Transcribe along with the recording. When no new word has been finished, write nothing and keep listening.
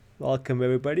Welcome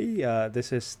everybody.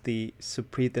 This is the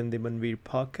Supreet and the Manveer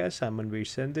podcast. I'm Manveer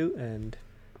Sandhu, and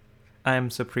I'm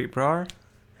Supreet Brar.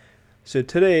 so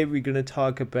today we're gonna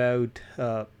talk about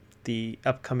the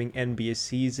upcoming NBA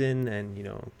season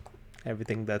and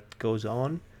everything that goes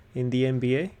on in the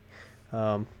NBA.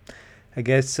 Um, I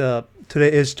guess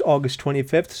today is August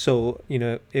 25th, so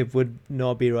it would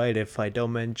not be right if I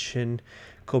don't mention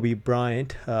Kobe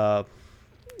Bryant. For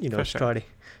sure.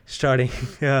 Starting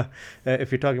if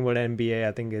you're talking about NBA,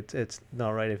 I think it's not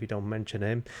right if you don't mention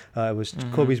him. It was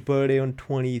Kobe's birthday on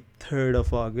 23rd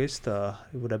of August. It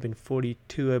would have been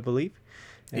 42, I believe.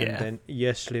 And Yeah. then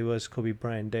yesterday was Kobe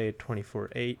Bryant Day,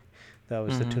 24/8. That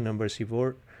was the two numbers he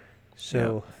wore.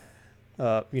 So,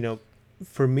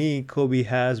 for me, Kobe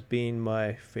has been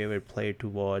my favorite player to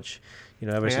watch.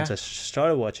 Ever since I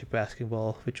started watching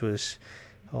basketball, which was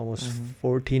almost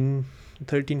 14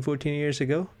 years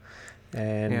ago.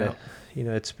 And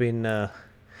it's been a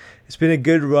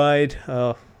good ride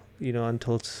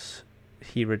until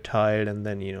he retired, and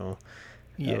then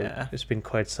it's been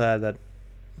quite sad that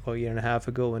about a year and a half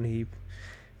ago when he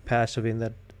passed away in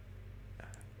that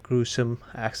gruesome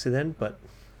accident. But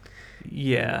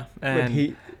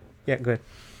and go ahead.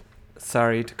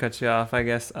 Sorry to cut you off. I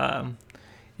guess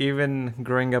even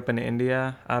growing up in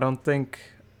India, I don't think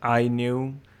I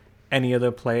knew any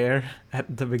other player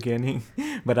at the beginning,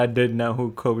 but I did know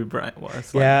who Kobe Bryant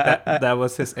was. That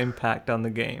was his impact on the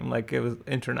game. Like, it was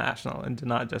international and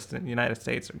not just in the United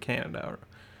States or Canada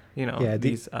or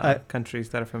these countries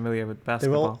that are familiar with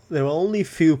basketball. There were only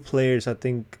few players, I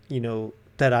think,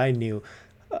 that I knew.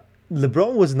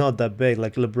 LeBron was not that big.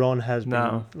 Like, LeBron has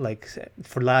been, like,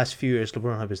 for the last few years,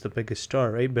 LeBron was the biggest star,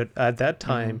 right? But at that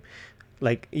time,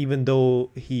 like, even though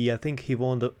I think he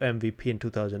won the MVP in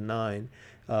 2009,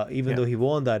 even though he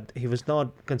won that, he was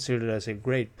not considered as a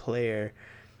great player.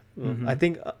 I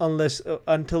think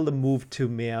until the move to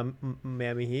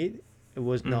Miami Heat, it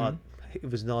was not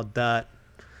that,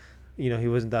 he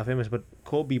wasn't that famous. But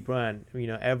Kobe Bryant,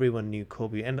 everyone knew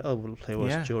Kobe, and the other player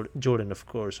was Jordan, of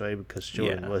course, right? Because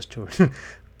Jordan was Jordan.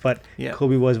 But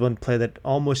Kobe was one player that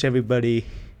almost everybody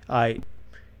I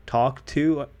talked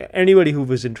to, anybody who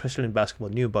was interested in basketball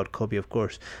knew about Kobe, of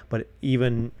course. But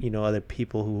even other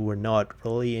people who were not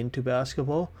really into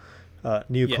basketball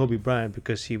knew Kobe Bryant,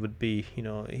 because he would be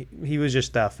he was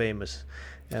just that famous.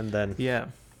 And then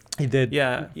he did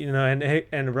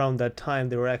and around that time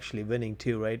they were actually winning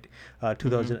too, right?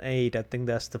 2008, I think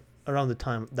around the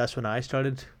time that's when I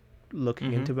started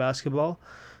looking into basketball.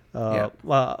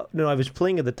 Well, no, I was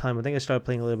playing at the time. I think I started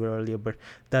playing a little bit earlier, but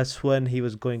that's when he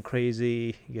was going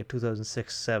crazy.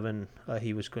 2006-07,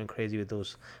 he was going crazy with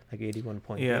those like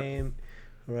 81-point game,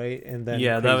 right? And then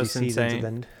that was insane.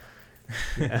 Then,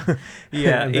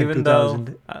 even though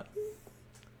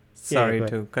sorry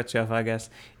to cut you off, I guess.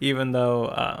 Even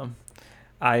though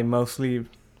I mostly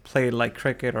played like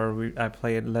cricket, or I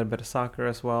played a little bit of soccer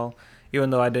as well. Even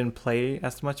though I didn't play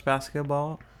as much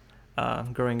basketball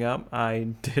growing up, I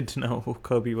did know who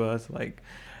Kobe was. Like,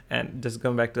 and just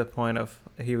going back to the point of,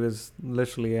 he was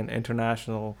literally an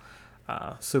international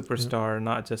superstar,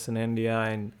 not just in India,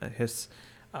 and his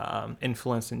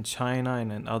influence in China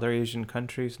and in other Asian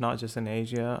countries, not just in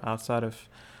Asia, outside of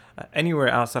anywhere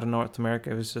outside of North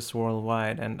America. It was just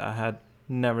worldwide, and I had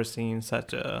never seen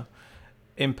such a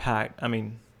impact. I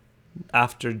mean,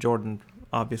 after Jordan,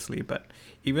 obviously, but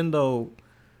even though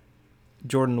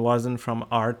Jordan wasn't from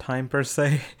our time per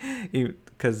se,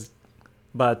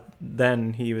 but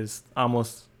then he was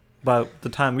almost, by the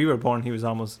time we were born, he was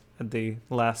almost at the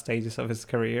last stages of his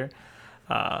career.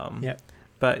 But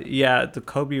the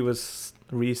Kobe was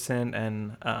recent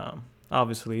and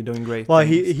obviously doing great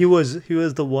things. He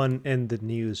was the one in the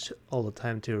news all the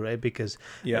time too, right? Because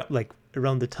like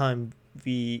around the time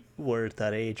we were at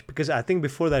that age, because I think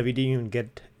before that we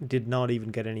did not even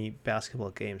get any basketball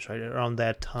games, right? Around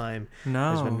that time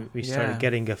is when we started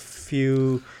getting a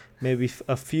few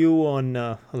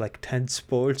on like 10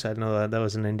 Sports. I know that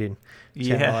was an Indian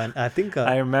channel, and I think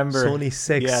I remember Sony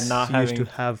 6 used to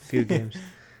have a few games.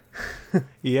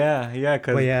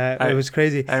 It was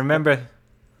crazy. I remember.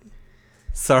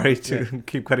 Sorry to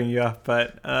keep cutting you off,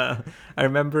 but I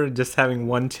remember just having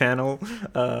one channel,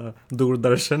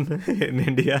 Doordarshan in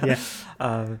India. If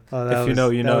you know,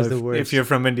 if you're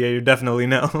from India, you definitely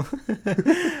know.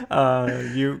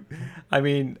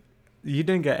 You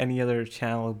didn't get any other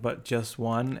channel but just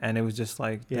one, and it was just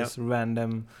like this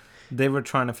random. They were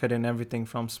trying to fit in everything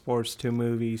from sports to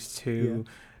movies to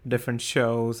different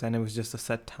shows, and it was just a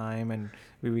set time, and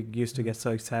we used to get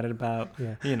so excited about,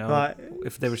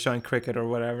 if they were showing cricket or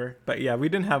whatever. But yeah, we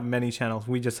didn't have many channels.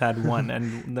 We just had one,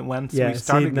 and once we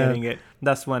started getting it,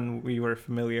 that's when we were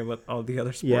familiar with all the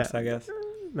other sports, I guess.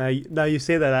 Now you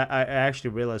say that, I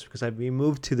actually realized, because we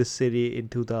moved to the city in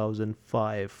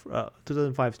 2005,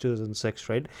 2006,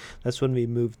 right? That's when we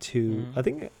moved to, I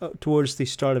think, towards the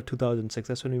start of 2006.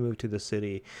 That's when we moved to the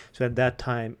city. So at that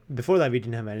time, before that, we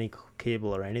didn't have any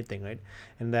cable or anything, right?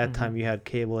 And that time you had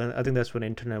cable, and I think that's when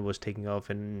internet was taking off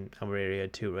in our area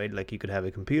too, right? Like you could have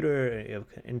a computer, you have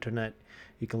internet,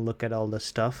 you can look at all the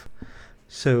stuff.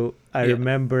 So I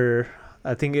remember,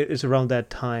 I think it's around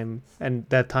that time, and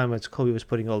that time as Kobe was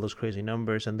putting all those crazy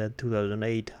numbers, and then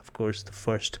 2008, of course, the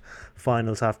first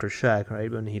finals after Shaq,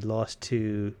 right, when he lost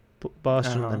to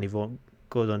Boston, and then he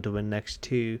goes on to win next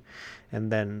two,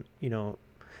 and then,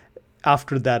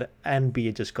 after that,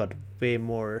 NBA just got way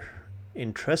more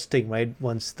interesting, right,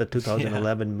 once the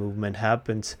 2011 movement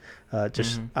happens.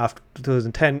 After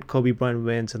 2010, Kobe Bryant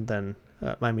wins, and then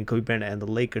Kobe Bryant and the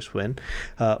Lakers win.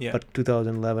 But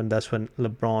 2011, that's when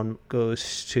LeBron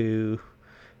goes to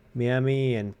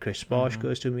Miami and Chris Bosh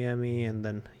goes to Miami, and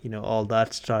then, all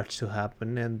that starts to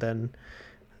happen. And then,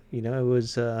 it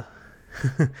was...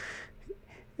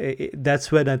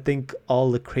 that's when I think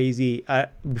all the crazy...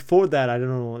 before that, I don't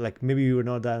know, like maybe we were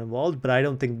not that involved, but I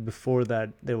don't think before that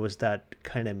there was that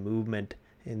kind of movement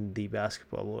in the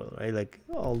basketball world, right? Like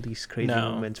all these crazy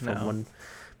movements from one...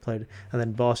 played, and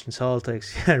then Boston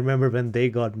Celtics. I remember when they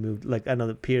got moved, like I know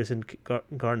the Pierce and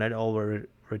Garnett all were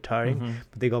retiring,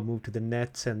 but they got moved to the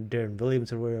Nets, and Darren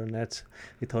Williams were on Nets.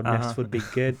 We thought Nets would be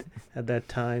good at that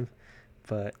time,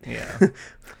 but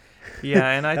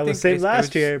and I that think was same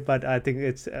last year. But I think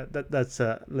it's that's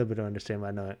a little bit of understanding.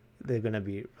 I know they're gonna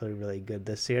be really, really good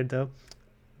this year, though.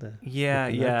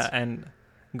 And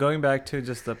going back to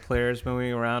just the players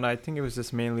moving around, I think it was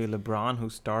just mainly LeBron who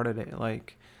started it.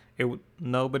 Like,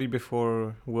 nobody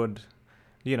before would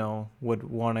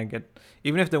want to get,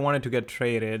 even if they wanted to get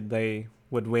traded, they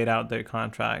would wait out their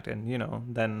contract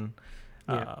and then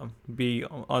be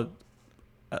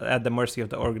at the mercy of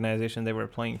the organization they were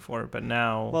playing for. But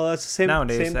now, that's the same.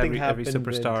 Nowadays, same every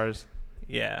superstars,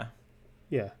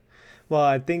 Well,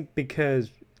 I think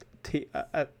because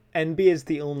NBA is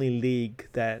the only league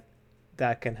that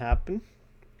can happen.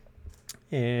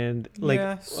 And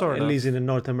at least in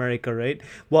North America, right?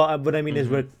 Well, what I mean is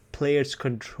where players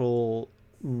control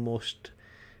most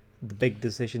the big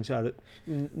decisions are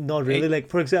not really, like,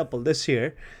 for example, this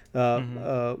year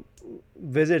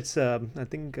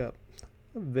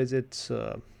Visits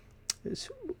his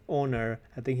owner,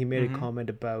 I think he made a comment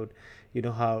about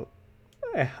how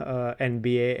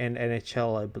NBA and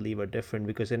NHL, I believe, are different,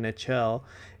 because NHL,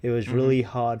 it was really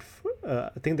hard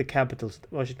I think the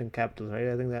Washington Capitals, right?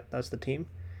 I think that's the team,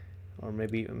 or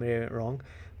maybe wrong,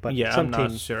 but I'm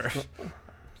not sure.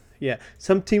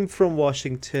 Some team from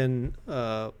Washington,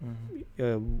 their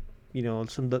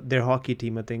hockey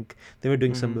team, I think they were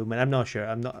doing some movement. I'm not sure.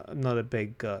 I'm not a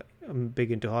big I'm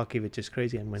big into hockey, which is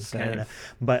crazy. I'm in Canada,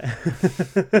 but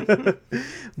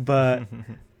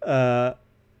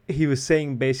he was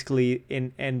saying basically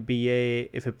in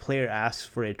NBA, if a player asks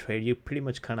for a trade, you pretty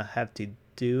much kind of have to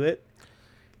do it.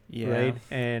 Right,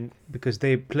 and because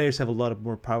players have a lot of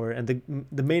more power, and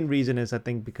the main reason is, I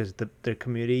think, because their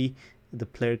committee, the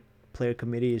player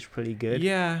committee, is pretty good.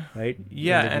 Right.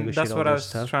 And that's what I was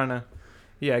trying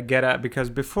to get at, because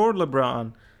before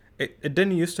LeBron, it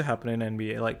didn't used to happen in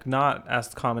NBA, like not as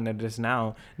common as it is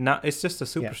now. Now it's just a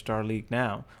superstar league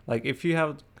now. Like if you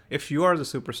are the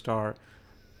superstar,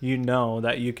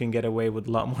 that you can get away with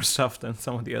a lot more stuff than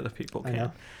some of the other people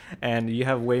can. And you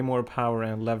have way more power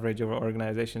and leverage over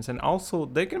organizations. And also,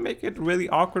 they can make it really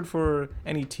awkward for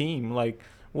any team. Like,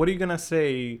 what are you going to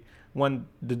say when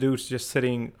the dude's just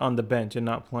sitting on the bench and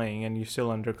not playing, and you're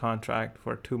still under contract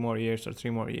for 2 more years or 3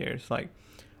 more years? Like,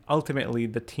 ultimately,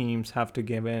 the teams have to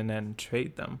give in and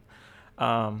trade them.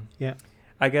 I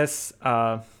guess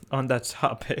on that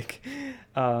topic,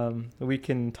 we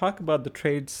can talk about the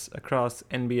trades across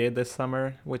NBA this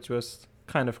summer, which was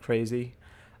kind of crazy.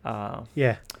 That's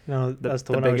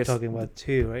the one I was talking about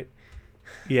too, right?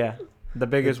 Yeah, the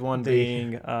biggest one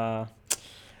being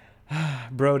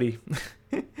Brody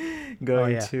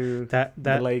going to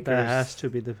the Lakers. That has to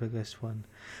be the biggest one,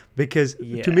 because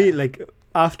to me, like,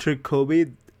 after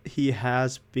Kobe, he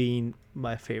has been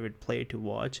my favorite player to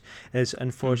watch. And it's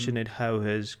unfortunate how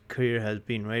his career has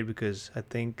been, right? Because I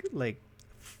think, like,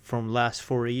 from last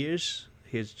 4 years,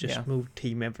 he's just moved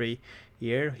team every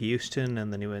year. Houston,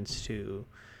 and then he went to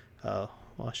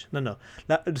last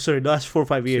 4 or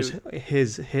 5 years,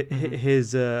 his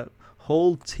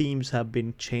whole teams have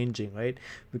been changing, right?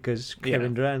 Because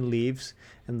Kevin Durant leaves,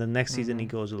 and the next season he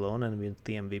goes alone and wins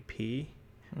the MVP.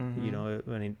 You know,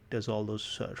 when he does all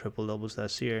those triple doubles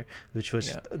last year, which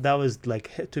was that was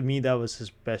like, to me, that was his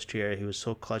best year. He was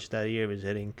so clutch that year. He was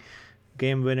hitting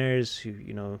game winners,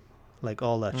 you know, like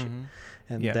all that shit.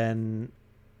 And then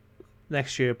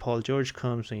next year Paul George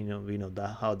comes, and you know, we know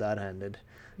that how that ended.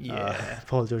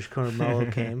 Paul George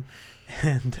Carmelo came,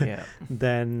 and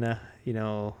then you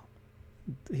know,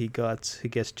 he gets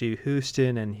to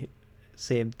Houston, and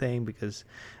same thing, because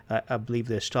I believe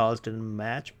their styles didn't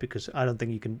match, because I don't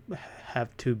think you can have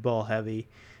two ball heavy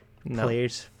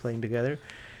players playing together.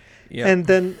 And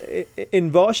then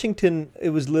in Washington, it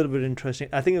was a little bit interesting.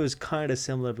 I think it was kind of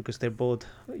similar, because they're both,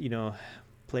 you know,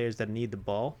 players that need the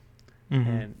ball,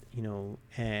 and you know,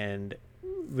 and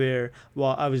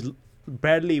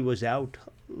Bradley was out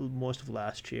most of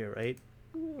last year, right?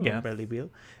 Bradley Beal.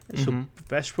 So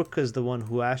Westbrook is the one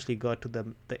who actually got to the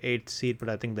 8th seed, but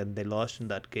I think then they lost in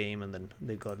that game, and then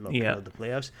they got locked out of the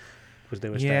playoffs, because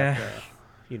there was that,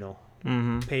 you know,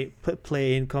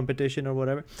 play in competition or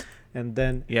whatever. And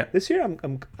then this year,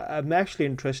 I'm actually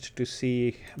interested to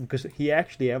see, because he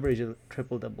actually averaged a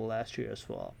triple double last year as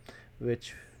well,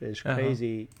 which is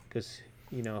crazy, because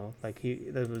you know, like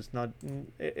that was not.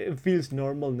 It feels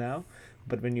normal now,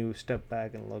 but when you step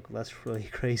back and look, that's really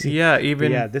crazy.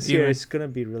 This year it's gonna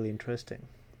be really interesting.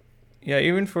 Yeah,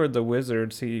 even for the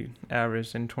Wizards, he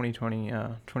averaged in 2020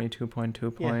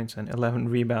 22.2 points and 11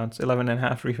 rebounds,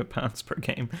 11.5 rebounds per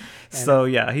game. And so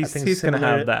he's gonna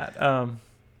have that.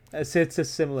 It's a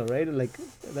similar, right? Like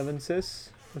 11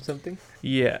 assists or something.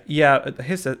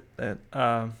 His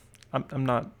I'm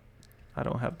not. I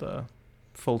don't have the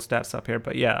full stats up here,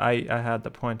 but I had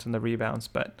the points and the rebounds,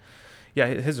 but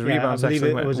his rebounds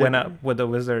actually went up with the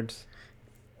Wizards.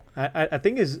 I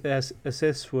think his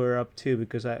assists were up too,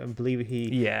 because I believe he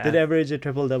did average a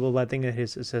triple double, but I think that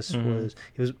his assists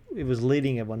he was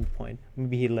leading at one point.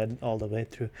 Maybe he led all the way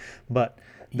through. But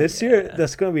this year,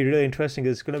 that's going to be really interesting.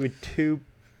 It's going to be two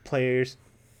players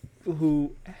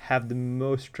who have the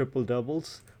most triple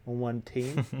doubles on one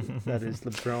team. That is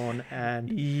LeBron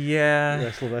and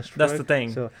Russell Westbrook. That's the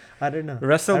thing. So I don't know.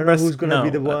 Who's going to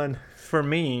be the one. For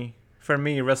me,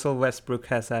 Russell Westbrook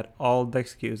has had all the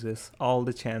excuses, all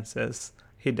the chances.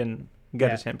 He didn't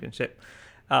get a championship.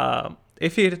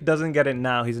 If he doesn't get it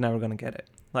now, he's never going to get it.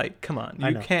 Like, come on.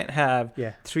 You can't have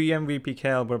 3 MVP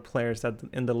caliber players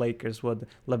in the Lakers with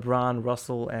LeBron,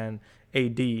 Russell, and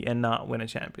AD and not win a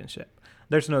championship.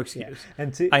 There's no excuse.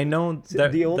 And I know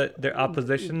their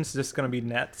opposition's just going to be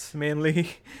Nets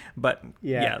mainly, but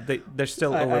they're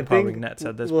still overpowering Nets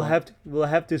at this point. We'll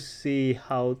have to see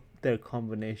how their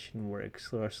combination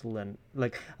works, Russell and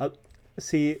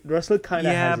Russell kind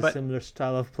of has a similar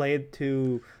style of play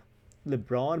to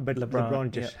LeBron, but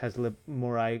LeBron just has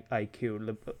more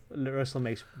IQ. Russell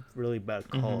makes really bad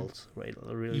calls, right?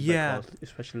 Really bad calls,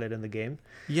 especially late in the game.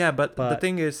 Yeah, but the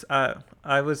thing is,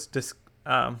 I was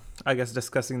I guess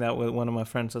discussing that with one of my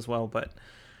friends as well, but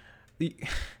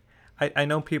I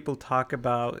know people talk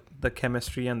about the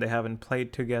chemistry and they haven't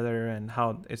played together and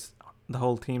how the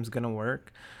whole team's gonna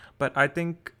work, but I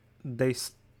think they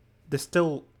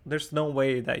still, there's no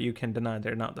way that you can deny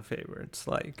they're not the favorites.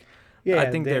 Like, I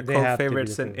think they're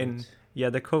co-favorites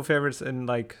they're co-favorites in,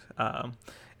 like,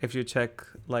 if you check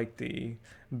like the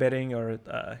betting or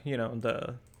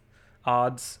the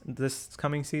odds this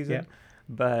coming season,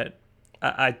 but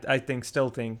I still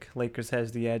think Lakers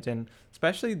has the edge, and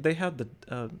especially they have the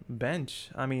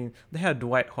bench. I mean, they have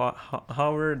Dwight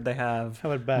Howard, they have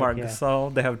Marc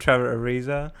Gasol, they have Trevor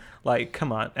Ariza. Like,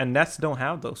 come on, and Nets don't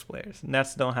have those players.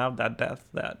 Nets don't have that depth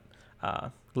that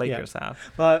Lakers have.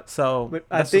 But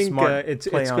I think it's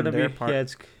going to be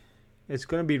it's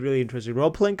going to be really interesting.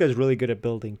 Rob Pelinka is really good at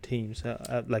building teams.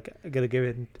 Like, I gotta give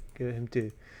it to him.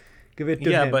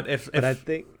 Yeah, but I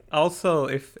think also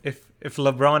if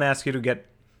LeBron asks you to get,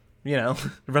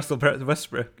 Russell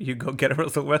Westbrook, you go get a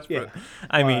Russell Westbrook. Yeah.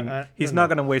 I mean, he's not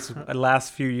going to waste the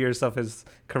last few years of his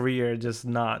career just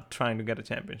not trying to get a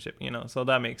championship, So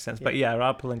that makes sense. Yeah. But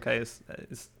Rob Pelinka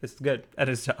is good at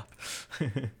his job.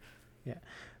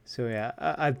 So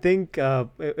I think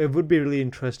it would be a really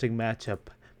interesting matchup,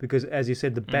 because as you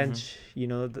said, the bench,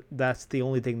 that's the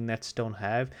only thing Nets don't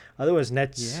have. Otherwise,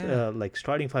 Nets like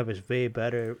starting five is way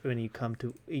better when you come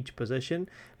to each position,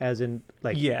 as in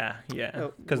like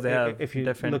because they have if you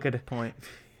different look at point.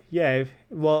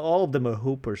 All of them are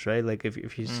hoopers, right? Like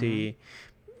if you see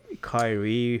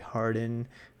Kyrie, Harden,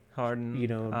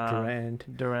 Harden,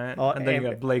 Durant. And then you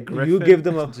got Blake Griffin. You give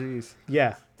them Jeez.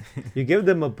 Yeah. You give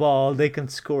them a ball, they can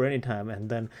score anytime. And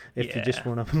then if you just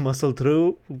want to muscle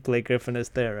through, Blake Griffin is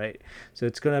there, right? So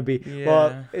it's going to be,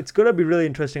 it's going to be really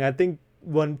interesting. I think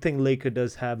one thing Laker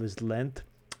does have is length.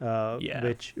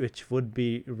 Which would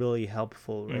be really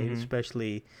helpful, right?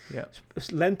 Especially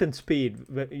length and speed.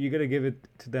 You gotta give it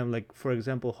to them. Like for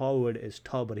example, Howard is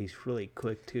tall, but he's really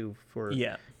quick too. He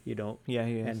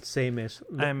is. And same as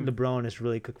LeBron is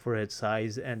really quick for his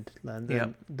size and length.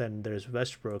 And then there's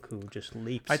Westbrook who just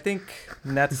leaps. I think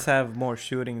Nets have more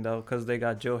shooting though, because they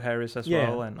got Joe Harris as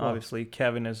well, and obviously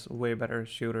Kevin is way better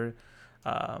shooter.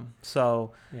 I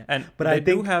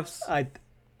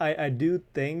do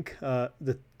think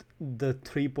the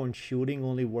 3-point shooting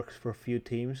only works for a few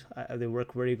teams. They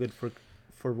work very good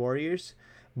for Warriors,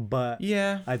 but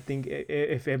I think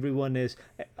if everyone is,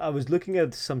 I was looking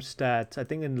at some stats. I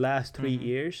think in the last 3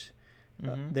 years,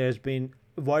 there's been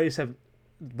Warriors have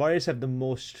the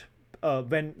most.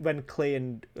 When Clay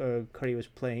and Curry was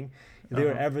playing, they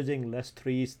were averaging less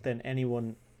threes than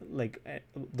anyone, like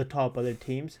the top other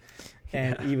teams,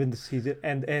 and even the season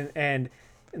and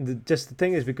just the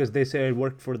thing is because they say it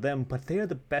worked for them, but they are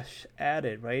the best at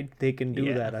it, right? They can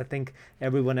do that. I think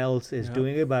everyone else is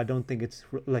doing it, but I don't think it's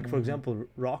like, for example,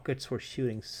 Rockets were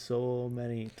shooting so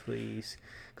many threes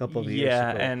a couple of years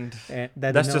ago. And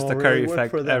that's just the Curry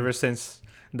effect. Ever since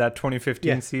that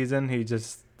 2015 season, he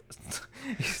just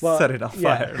set it on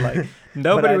fire. Like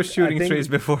nobody was shooting threes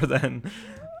before then.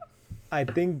 I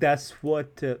think that's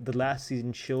what the last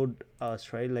season showed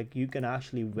us, right? Like you can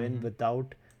actually win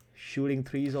without shooting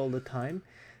threes all the time.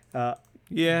 But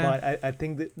I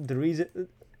think that the reason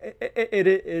it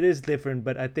is different,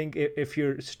 but I think if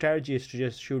your strategy is to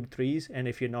just shoot threes, and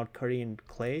if you're not Curry and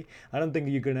Clay, I don't think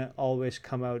you're gonna always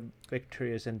come out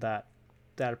victorious in that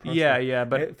process.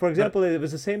 But for example, it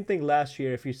was the same thing last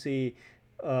year. If you see,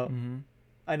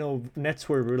 I know Nets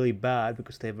were really bad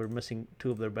because they were missing 2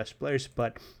 of their best players,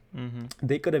 but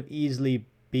they could have easily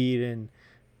beaten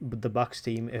the Bucks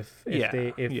team if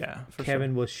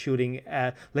Kevin was shooting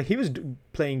at, like, he was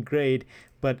playing great,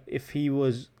 but if he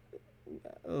was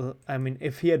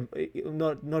if he had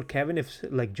not Kevin, if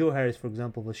like Joe Harris for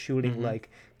example was shooting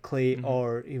like Clay,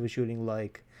 or he was shooting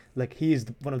like he's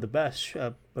one of the best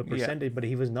percentage, but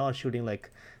he was not shooting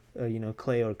like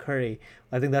Clay or Curry.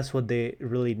 I think that's what they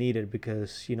really needed,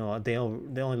 because they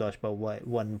only lost by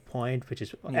 1 point, which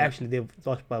is actually they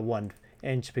lost by 1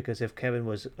 inch, because if Kevin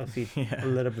was a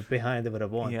little bit behind, they would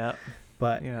have won.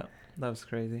 But that was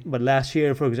crazy. But last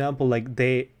year, for example, like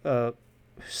they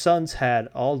Suns had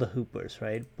all the hoopers,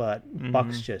 right? But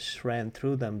Bucks just ran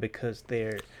through them because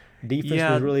their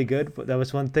defense was really good. But that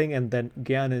was one thing. And then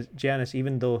Giannis,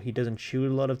 even though he doesn't shoot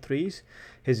a lot of threes,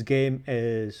 his game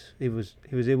is he was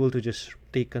able to just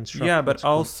deconstruct. Yeah, but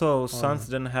also Suns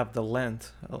didn't have the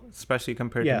length, especially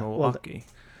compared to Milwaukee.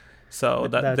 So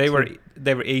that they were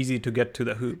easy to get to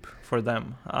the hoop for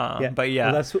them. But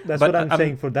that's what I'm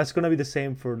saying. That's gonna be the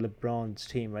same for LeBron's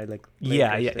team, right? Like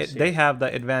they have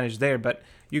the advantage there, but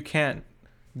you can't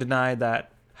deny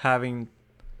that having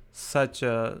such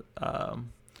a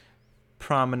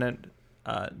prominent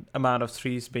amount of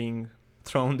threes being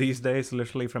thrown these days,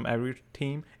 literally from every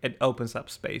team, it opens up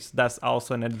space. That's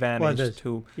also an advantage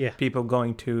to people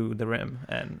going to the rim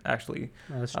and actually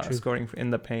scoring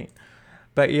in the paint.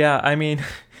 But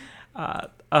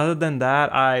other than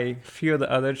that, I feel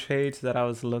the other trades that I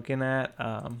was looking at.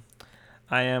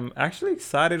 I am actually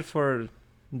excited for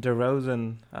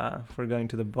DeRozan for going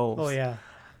to the Bulls. Oh yeah,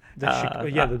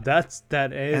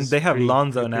 that is. And they have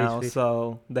Lonzo now,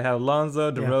 so they have Lonzo,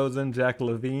 DeRozan, Jack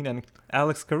LaVine, and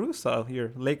Alex Caruso,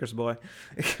 your Lakers boy.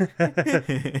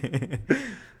 The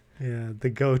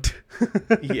GOAT.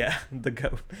 The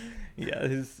GOAT.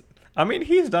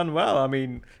 He's done well.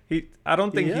 I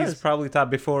don't think he's probably thought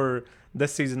before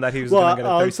this season that he was going to get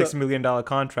a $36 million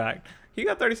contract. He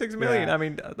got $36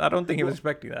 million. I don't think he was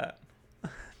expecting that.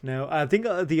 No, I think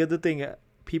the other thing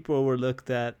people overlook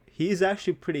that he's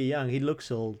actually pretty young. He looks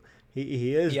old.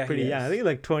 He is pretty young. I think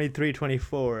like 23,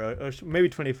 24, or maybe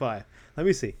 25. Let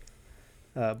me see.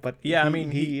 But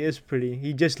he is pretty.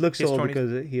 He just looks old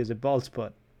because he has a bald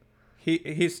spot.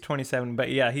 He's 27, but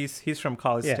he's from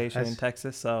College Station in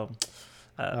Texas, so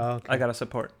I gotta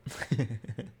support.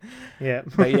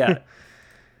 But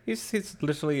he's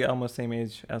literally almost same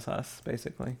age as us,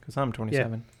 basically, because I'm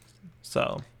 27.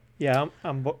 So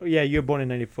you're born in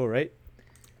 94, right?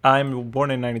 I'm born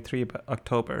in 93, but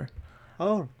October.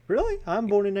 Oh, really? I'm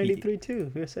born in 93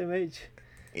 too. We're the same age.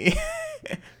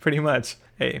 Pretty much.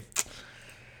 Hey,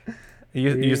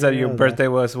 you said your birthday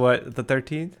was what, the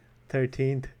 13th?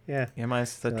 13th, yeah. Yeah,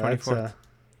 mine's the 24th.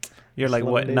 You're like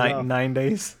what, 9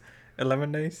 days,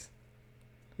 11 days?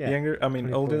 Yeah. Younger? I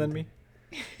mean, older than me.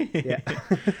 Yeah.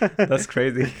 That's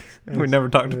crazy. We never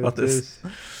talked about this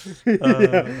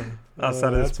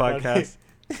outside of this podcast.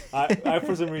 I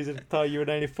for some reason thought you were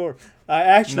 94. I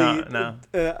actually no.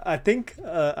 I think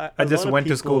I just went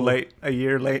to school late, a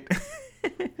year late.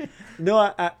 No,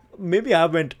 I maybe I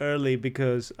went early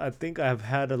because I think I've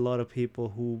had a lot of people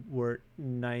who were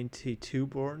 92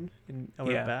 born in our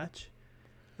batch.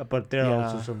 But they're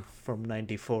also from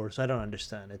 94, so I don't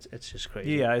understand. It's just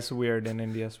crazy. Yeah, it's weird in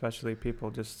India, especially people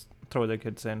just throw their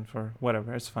kids in for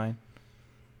whatever. It's fine.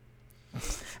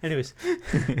 Anyways,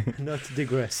 not to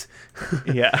digress.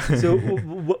 Yeah. So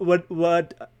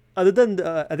what other than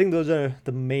I think those are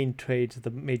the main trades, the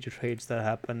major trades that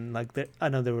happen. Like I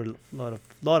know there were a lot of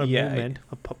movement.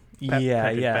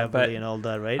 Patrick Beverley and all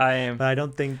that, right? But I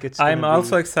don't think it's. I'm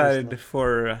also excited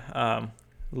for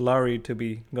Lowry to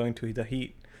be going to the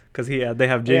Heat because they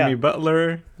have Jimmy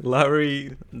Butler,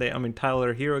 Lowry.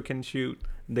 Tyler Hero can shoot.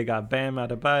 They got Bam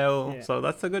Adebayo, so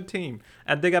that's a good team.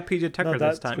 And they got PJ Tucker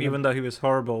this time, even though he was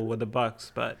horrible with the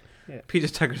Bucks. But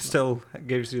PJ Tucker still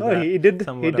gives you that. He did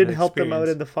help them out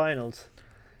in the finals.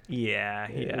 Yeah.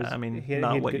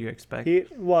 Not what you expect.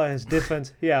 His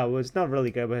defense, was not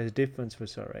really good, but his defense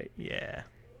was all right. Yeah,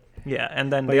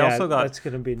 and then they also got. That's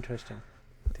gonna be interesting,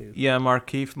 too. Yeah,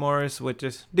 Markieff Morris, which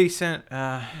is decent.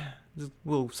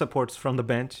 Supports from the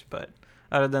bench, but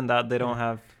other than that, they don't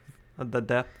have the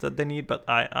depth that they need. But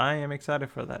I am excited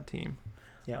for that team.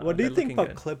 Yeah. What do you think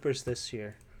about Clippers this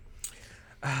year?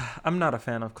 I'm not a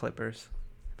fan of Clippers.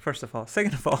 First of all,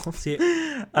 second of all,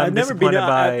 I've never been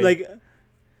sorry.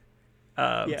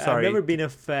 I've never been a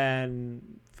fan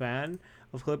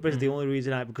of Clippers. The only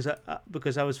reason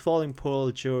because I was following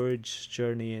Paul George's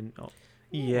journey in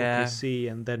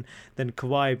OKC, and then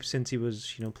Kawhi, since he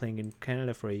was playing in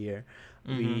Canada for a year,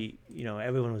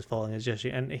 everyone was following his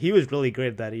journey, and he was really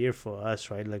great that year for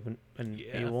us, right? Like when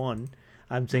he won.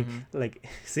 I'm saying,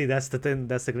 see, that's the thing.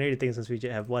 That's the great thing. Since we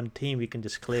have one team, we can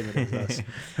just claim it as us.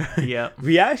 Yeah.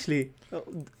 We actually.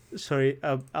 Sorry,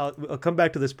 I'll come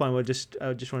back to this point. I just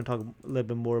want to talk a little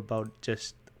bit more about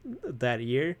just that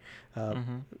year,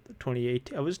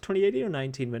 2018. I was 2018 or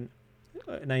 19 when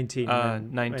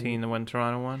 19. 19 when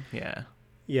Toronto won. Yeah.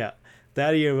 Yeah.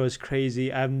 That year was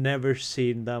crazy. I've never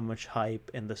seen that much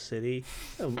hype in the city.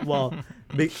 Well,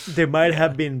 there might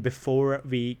have been before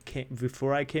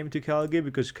I came to Calgary,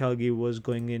 because Calgary was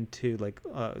going into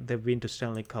they've been to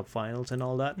Stanley Cup Finals and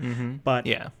all that. But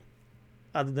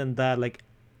other than that,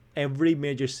 every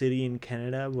major city in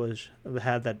Canada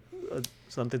had that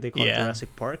something they call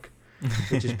Jurassic Park,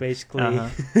 which is basically.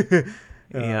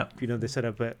 They set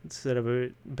up a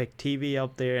big TV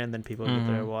out there, and then people were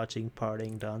there watching,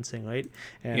 partying, dancing, right?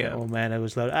 And oh man, it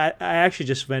was loud. I actually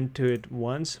just went to it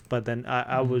once, but then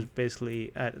I was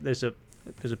basically there's a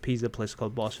pizza place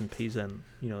called Boston Pizza, and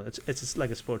it's just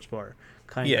like a sports bar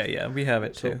kind of. Yeah, we have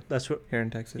it too. That's where here in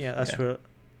Texas. Yeah, that's where.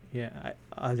 Yeah,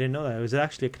 I didn't know that. It was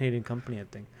actually a Canadian company, I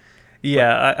think.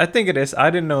 Yeah, I think it is. I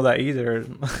didn't know that either.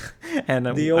 And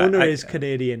the owner is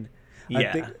Canadian.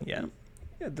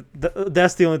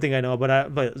 That's the only thing I know.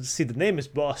 But see, the name is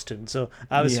Boston, so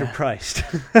I was surprised.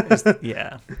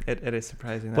 It is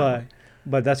surprising.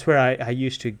 But that's where I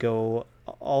used to go.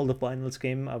 All the finals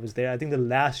game, I was there. I think the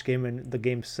last game in the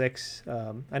game 6.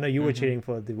 I know you were cheering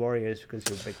for the Warriors because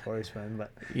you're a big Warriors fan,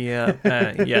 but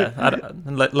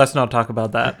let's not talk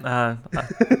about that. I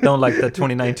don't like the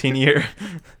 2019 year,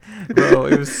 bro.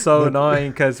 It was so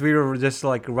annoying because we were just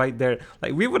right there.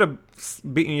 We would have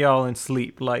beaten y'all in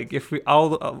sleep. If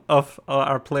all of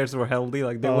our players were healthy,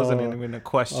 there wasn't even a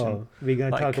question. Oh, we're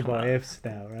gonna talk about ifs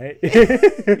now, right?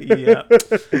 Yeah.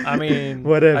 I mean,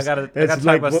 what if? I gotta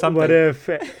talk about something.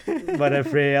 What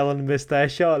if Ray Allen missed that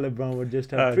shot? LeBron would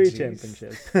just have 3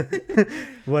 championships.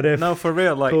 What if? No, for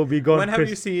real. Kobe when have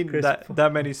you seen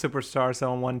that many superstars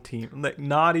on one team?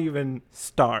 Not even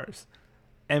stars.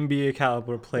 NBA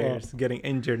caliber players getting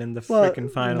injured in the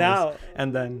freaking finals, now,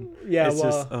 and then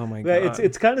just oh my god.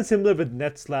 It's kind of similar with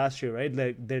Nets last year, right?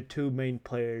 Their 2 main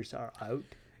players are out,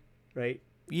 right?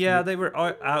 Yeah, they were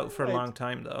out for a long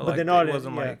time though. But they're not.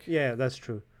 That's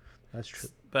true. That's true.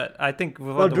 But I think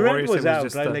with Durant the Warriors, was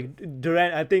out, right?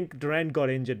 Durant. I think Durant got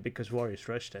injured because Warriors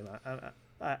rushed him.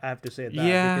 I have to say that.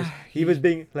 Yeah, because he was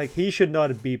being he should not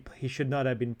have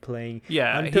been playing.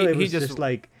 Yeah, until it was just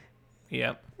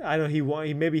yeah. I know he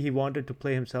wanted to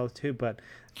play himself too, but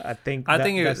I think you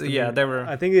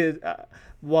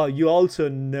also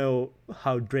know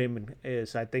how Draymond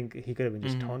is. I think he could have been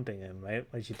just taunting him, right?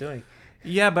 What's he doing?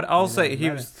 Yeah, but also he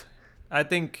was I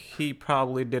think he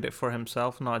probably did it for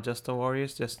himself, not just the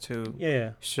Warriors, just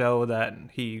to show that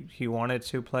he wanted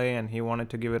to play and he wanted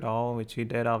to give it all, which he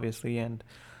did, obviously. And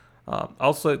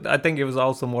also, I think it was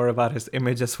also more about his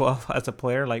image as well as a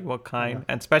player, like what kind.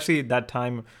 And especially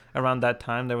around that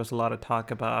time, there was a lot of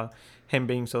talk about him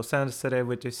being so sensitive,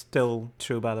 which is still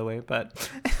true, by the way. But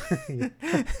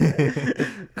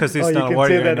because he's not a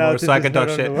Warrior anymore, so I can talk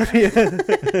shit.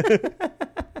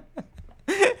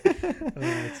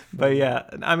 But yeah,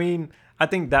 I mean, I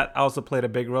think that also played a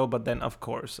big role. But then, of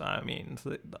course, I mean,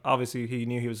 obviously he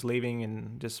knew he was leaving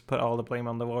and just put all the blame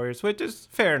on the Warriors, which is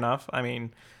fair enough. I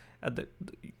mean,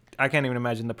 I can't even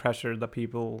imagine the pressure that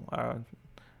people are.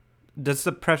 Just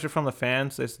the pressure from the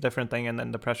fans is a different thing, and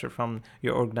then the pressure from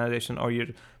your organization or your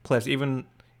players, even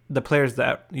the players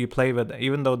that you play with,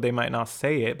 even though they might not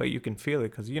say it, but you can feel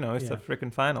it because it's the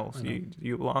freaking finals.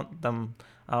 You want them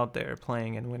out there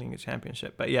playing and winning a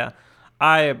championship. But yeah,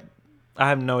 I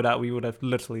have no doubt we would have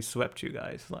literally swept you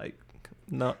guys. Like,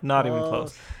 not even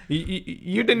close.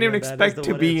 You didn't even expect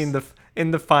to be in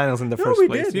the finals in the first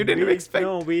place. You didn't even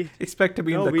expect to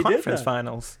be in the conference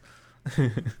finals.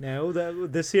 No,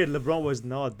 this year LeBron was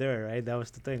not there, right? That was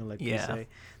the thing. Like you say,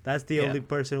 that's the only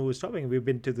person who was stopping. We've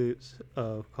been to the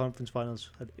conference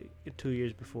finals 2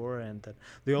 years before, and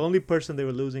the only person they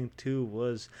were losing to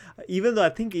was. Even though I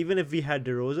think even if we had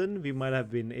DeRozan, we might have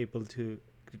been able to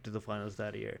get to the finals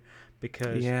that year,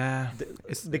 because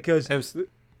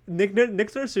Nick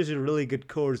Nurse is a really good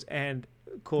coach.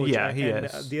 Yeah, he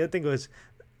is. The other thing was,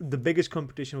 the biggest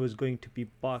competition was going to be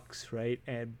Bucks, right?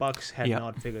 And Bucks had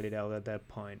not figured it out at that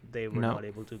point. They were not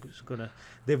able to.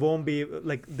 They won't be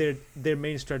like their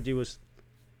main strategy was,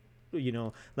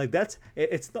 like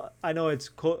it's not. I know it's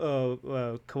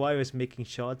Kawhi was making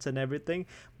shots and everything,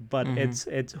 but it's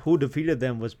who defeated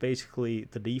them was basically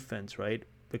the defense, right?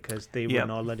 Because they were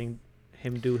not letting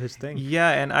him do his thing.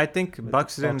 Yeah, and I think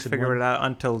Bucks didn't figure it out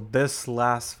until this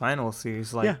last final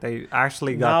series. Like they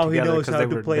actually got together because they were down. Now he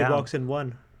knows how to play box and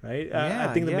one. Right?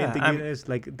 I think the main thing is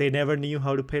like they never knew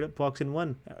how to play box in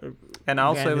one. And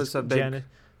also it was a big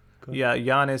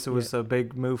Giannis was a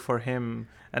big move for him,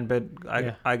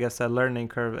 I guess a learning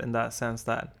curve in that sense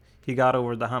that he got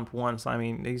over the hump once. I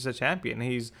mean, he's a champion.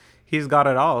 He's got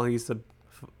it all. He's the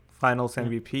finals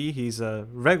MVP. He's a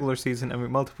regular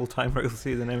season multiple time regular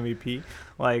season MVP.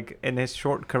 Like in his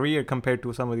short career compared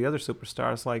to some of the other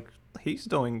superstars, like he's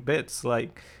doing bits.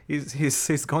 Like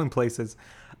he's going places.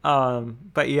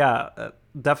 But yeah,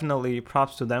 definitely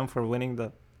props to them for winning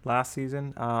the last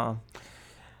season.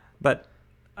 But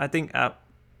I think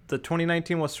the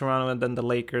 2019 was Toronto, and then the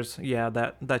Lakers. Yeah,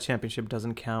 that championship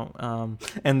doesn't count.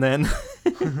 And then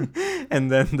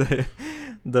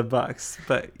the Bucks.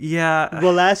 But yeah.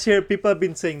 Well, last year people have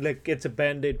been saying like it's a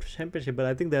Band-Aid championship, but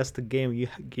I think that's the game.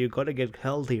 You got to get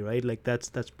healthy, right? Like that's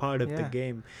part of the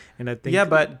game. And I think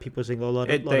but people saying a lot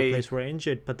of players were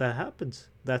injured, but that happens.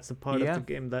 That's the part of the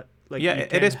game that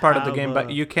it is part of the game,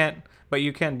 but you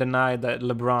can't deny that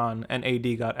LeBron and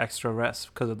AD got extra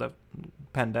rest because of the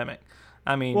pandemic.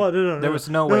 I mean, there was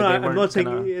no way they weren't. I'm not saying.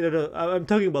 I'm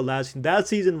talking about last season. That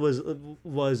season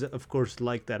was of course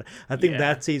like that. I think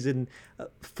that season,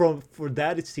 for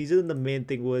that season, the main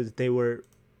thing was they were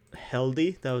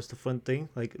healthy. That was the fun thing.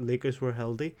 Like Lakers were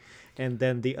healthy, and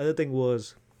then the other thing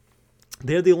was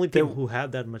they're the only team who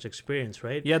had that much experience,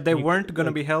 right? Yeah, they weren't going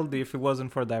to be healthy if it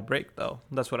wasn't for that break, though.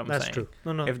 That's what I'm saying. That's true.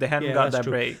 No. If they hadn't got that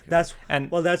break, that's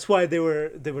why they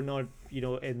were not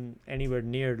in anywhere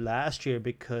near last year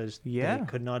because they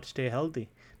could not stay healthy.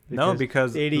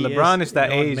 Because LeBron is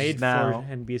that age made now.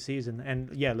 For NBA season, and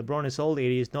LeBron is old. AD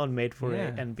is not made for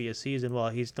NBA season. Well,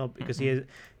 he's not because he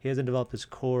hasn't developed his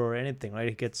core or anything, right?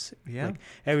 He gets like,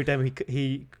 every time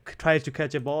he tries to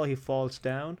catch a ball, he falls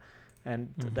down.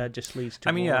 And that just leads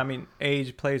to.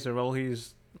 Age plays a role.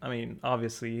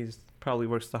 Obviously, he's probably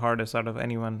works the hardest out of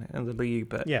anyone in the league.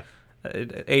 But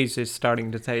age is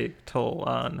starting to take toll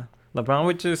on LeBron,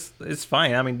 which is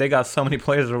fine. I mean, they got so many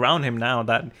players around him now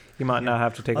that he might not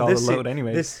have to take all the load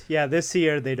anyway. This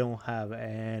year they don't have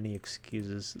any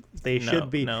excuses. They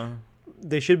should be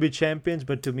champions,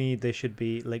 but to me they should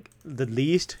be like the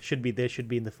least should be they should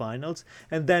be in the finals,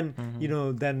 and then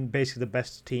then basically the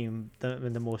best team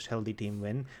the most healthy team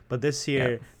win. But this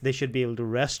year they should be able to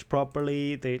rest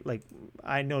properly.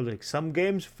 I know like some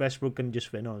games Westbrook can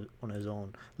just win on his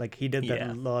own. Like he did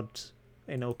that a lot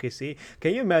in OKC.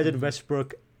 Can you imagine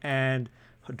Westbrook and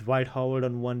Dwight Howard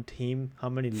on one team? How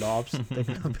many lobs they're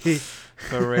gonna be?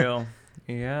 For real.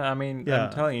 I'm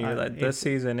telling you that this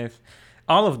season, if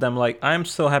all of them, like, I'm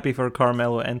so happy for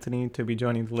Carmelo Anthony to be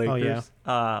joining the Lakers.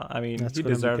 He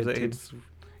deserves it.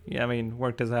 Yeah, I mean,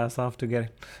 worked his ass off to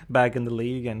get back in the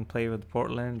league and play with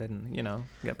Portland and,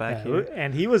 get back here.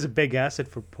 And he was a big asset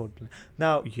for Portland.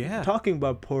 Now, Yeah. talking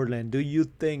about Portland, do you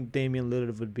think Damian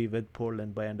Lillard would be with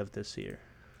Portland by end of this year?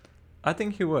 I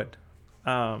think he would.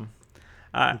 You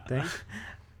think?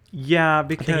 Yeah,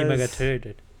 because I think he might get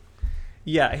traded.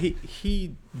 Yeah,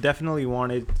 he definitely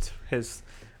wanted his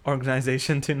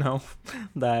organization to know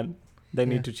that they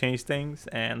need to change things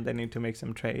and they need to make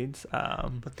some trades.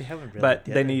 But they haven't really. But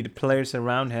they need players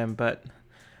around him. But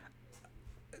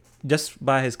just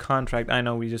by his contract, I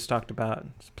know we just talked about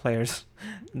players,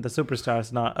 the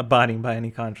superstars not abiding by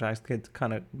any contracts, could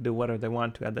kind of do whatever they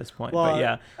want to at this point. Well, but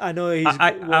yeah, I know he's.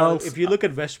 If you look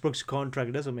at Westbrook's contract,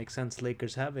 it doesn't make sense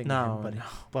Lakers having him.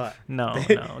 But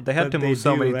they have to move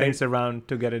so many things around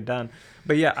to get it done.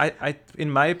 But yeah, I in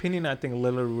my opinion, I think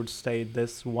Lillard would stay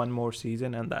this one more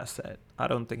season and that's it. I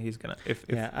don't think he's gonna.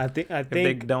 I think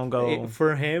they don't go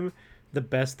for him. The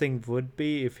best thing would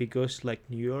be if he goes to like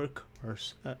New York or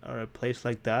a place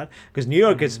like that, because New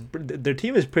York is their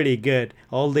team is pretty good.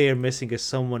 All they are missing is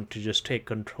someone to just take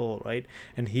control, right?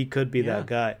 And he could be that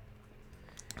guy.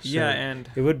 So and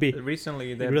it would be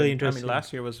recently really interesting. I mean,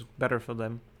 last year was better for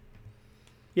them.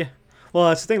 Yeah, well,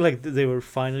 that's the thing. Like they were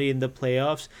finally in the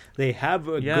playoffs. They have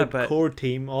a good core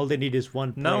team. All they need is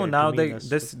one player. No, now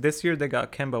this year they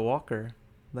got Kemba Walker.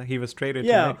 He was traded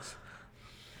to Knicks.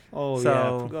 Oh, I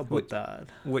forgot about that.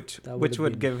 Which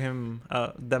would give him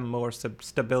them more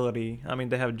stability. I mean,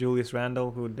 they have Julius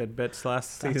Randle, who did bits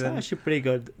last season. That's actually pretty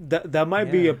good. That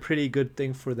might be a pretty good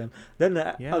thing for them. Then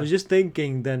I was just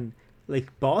thinking, then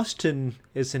like Boston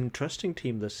is an interesting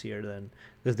team this year. Then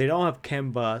because they don't have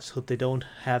Kemba, so they don't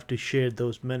have to share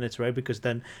those minutes, right? Because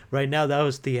then right now that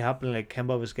was the happening. Like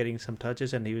Kemba was getting some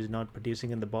touches and he was not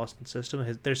producing in the Boston system.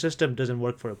 Their system doesn't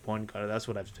work for a point guard. That's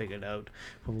what I've figured out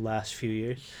from the last few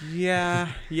years. Yeah,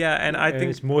 and I think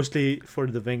it's mostly for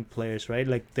the wing players, right?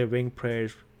 Like their wing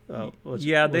players.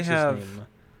 They have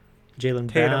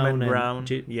Jaylen Tatum and Brown.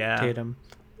 Tatum.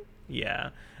 Yeah,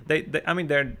 they I mean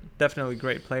they're definitely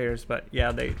great players, but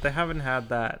yeah, they haven't had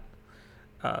that.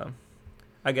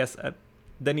 I guess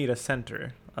they need a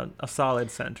center, a solid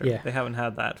center. Yeah. They haven't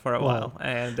had that for a while,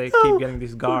 and they keep getting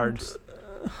these guards.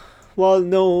 Well,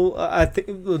 no, I think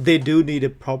they do need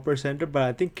a proper center, but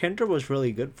I think Kenter was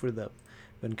really good for them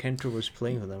when Kenter was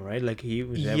playing for them, right? Like he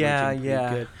was averaging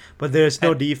pretty good. But there's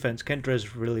no defense. Kenter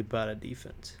is really bad at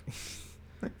defense.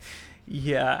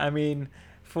 Yeah, I mean,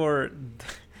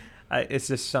 it's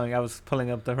just showing. I was pulling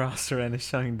up the roster and it's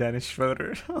showing Dennis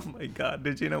Schroeder. Oh my God!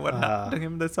 Did you know what happened to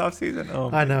him this offseason? Oh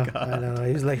my God! I know.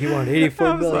 He's like he wanted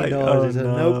 $84 million.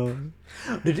 Nope.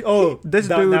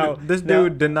 This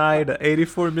dude denied an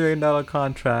 $84 million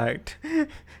contract,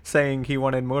 saying he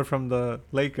wanted more from the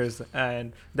Lakers,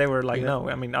 and they were like, no.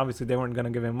 I mean, obviously they weren't gonna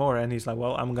give him more, and he's like,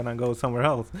 well, I'm gonna go somewhere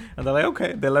else, and they're like,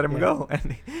 okay, they let him go,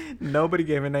 and nobody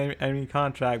gave him any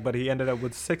contract, but he ended up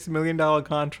with $6 million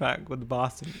contract with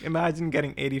Boston. Imagine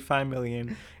getting $85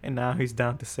 million, and now he's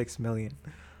down to $6 million.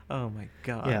 Oh my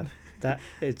God. Yeah. That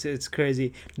it's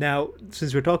crazy. Now,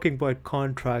 since we're talking about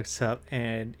contracts,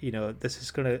 and this is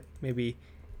gonna maybe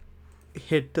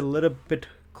hit a little bit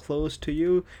close to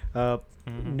you. I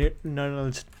don't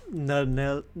know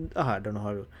how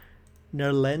to.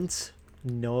 Nerlens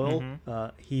Noel.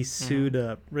 He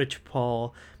sued Rich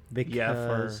Paul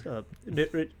because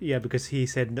because he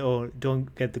said no,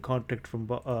 don't get the contract from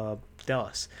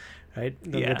Dallas. Right,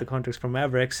 don't get the contracts from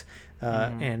Mavericks,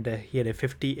 and he had a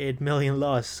 $58 million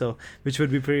loss. So, which would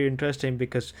be pretty interesting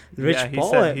because Rich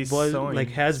Paul has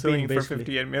been basically for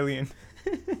 $58 million.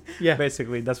 Yeah,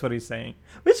 basically that's what he's saying.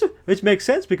 Which makes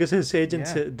sense because his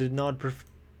agents did not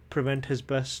prevent his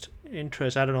best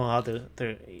interest. I don't know how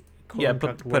their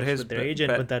contract works with their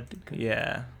agent, but that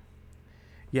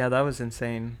that was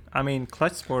insane. I mean,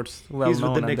 Clutch Sports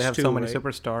known, and they have so many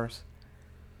superstars.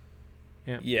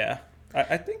 Yeah.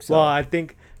 I think so. Well, I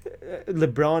think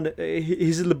LeBron,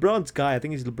 he's LeBron's guy. I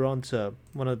think he's LeBron's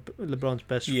one of LeBron's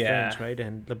best friends, right?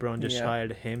 And LeBron just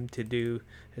hired him to do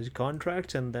his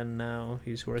contracts, and then now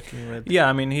he's working with. Yeah,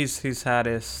 I mean he's had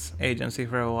his agency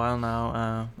for a while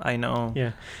now. I know.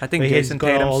 Yeah, I think Jason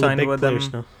Tatum signed with them.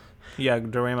 Now. Yeah,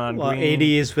 Draymond Green. AD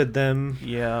is with them.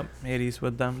 Yeah, AD is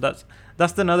with them. That's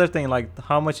another thing. Like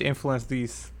how much influence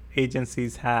these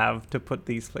agencies have to put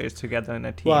these players together in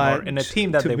a team or in a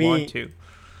team that they want to.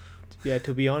 Yeah,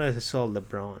 to be honest, it's all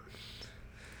LeBron.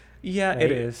 Yeah, right?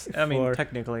 It is. I mean,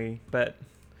 technically, but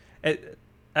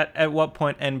at what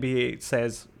point NBA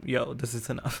says, "Yo, this is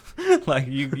enough." Like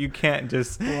you can't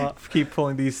just keep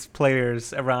pulling these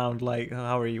players around like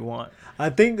however you want. I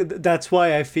think that's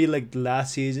why I feel like the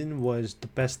last season was the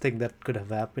best thing that could have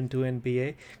happened to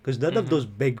NBA, because none of those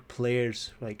big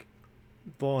players like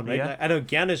won, right? Yeah. Like, I know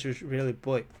Giannis was really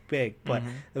big, but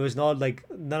it was not like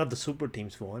none of the super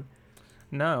teams won.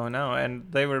 No, and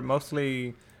they were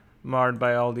mostly marred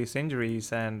by all these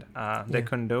injuries, and they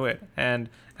couldn't do it. And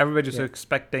everybody was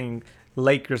expecting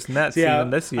Lakers Nets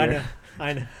even this year.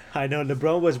 I know.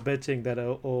 LeBron was betting that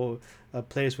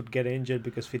players would get injured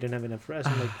because we didn't have enough rest.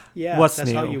 I'm like, what's that's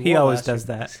new? How he always does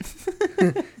that.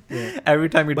 Every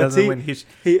time he does it, when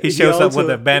he shows up with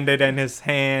a band-aid in his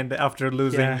hand after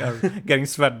losing or getting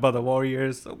swept by the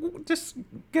Warriors. Just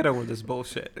get over this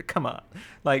bullshit. Come on,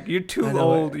 like you're too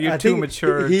old, you're too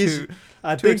mature, too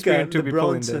experienced to be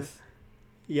pulling this.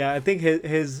 Yeah, I think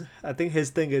his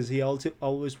thing is he also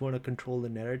always want to control the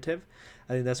narrative.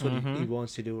 I think that's what he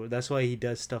wants to do. That's why he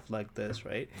does stuff like this,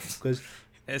 right? Because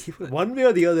one way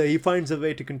or the other, he finds a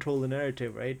way to control the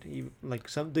narrative, right? Like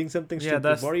something stupid.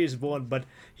 The Warriors won, but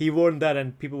he won that,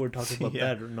 and people were talking about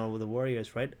that, not with the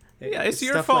Warriors, right? Yeah, it's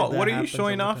your fault. Like what are you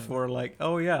showing off for? Like,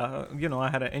 oh yeah, I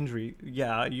had an injury.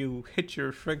 Yeah, you hit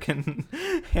your freaking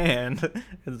hand.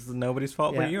 It's nobody's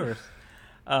fault but yours.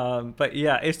 But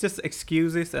yeah, it's just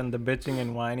excuses and the bitching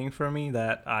and whining for me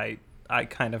that I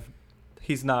kind of,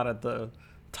 he's not at the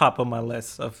top of my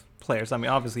list of players. I mean,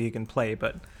 obviously he can play,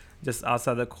 but just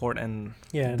outside the court and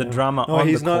the drama on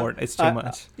the court, it's too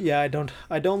much. I don't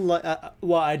like.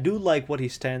 Well, I do like what he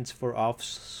stands for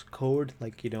off court,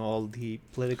 like all the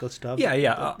political stuff.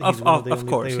 Yeah, of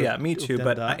course, yeah, me too.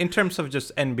 But in terms of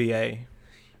just NBA,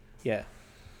 yeah.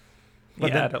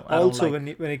 But then also when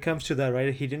it comes to that,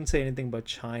 right, he didn't say anything about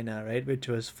China, right, which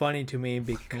was funny to me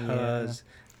because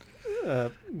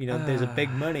there's a big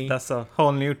money. That's a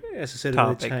whole new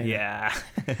topic. Yeah.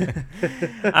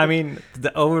 I mean,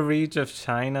 the overreach of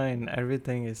China and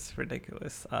everything is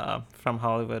ridiculous. From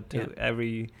Hollywood to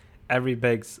every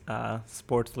big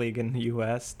sports league in the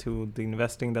U.S. to the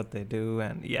investing that they do,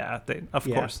 and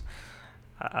course,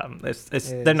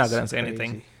 they're not gonna say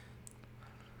anything.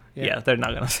 Yeah, they're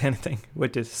not gonna say anything,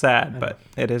 which is sad, but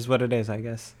it is what it is, I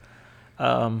guess.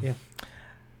 I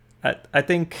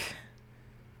think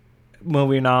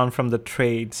moving on from the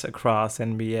trades across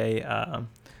NBA,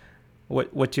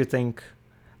 what you think?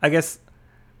 I guess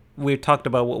we talked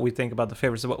about what we think about the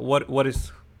favorites. But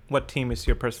what team is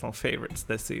your personal favorites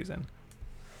this season?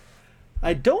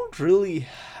 I don't really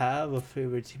have a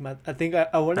favorite team. I think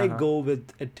I want to go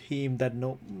with a team that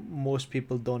most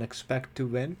people don't expect to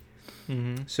win.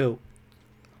 Mm-hmm. So,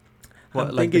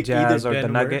 what, like the Jazz or the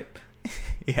Nugget?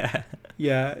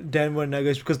 Yeah, Denver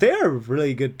Nuggets, because they are a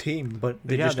really good team, but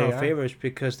they're just not favorites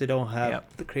because they don't have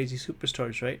the crazy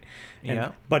superstars, right?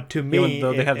 But to me, even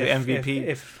though they have the MVP,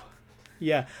 if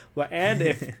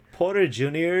Porter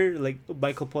Jr., like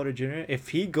Michael Porter Jr., if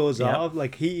he goes off,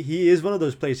 like he is one of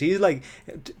those players. He's like,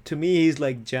 to me, he's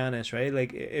like Giannis, right?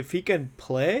 Like if he can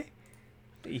play.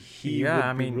 He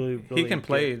can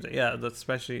play. Yeah, that's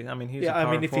especially. I mean, he's a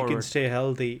power if forward. he can stay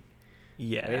healthy.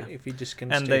 Yeah, right? If he just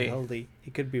can stay healthy,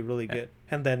 he could be really good.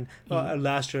 And then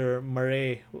last year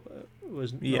Murray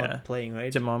was not playing,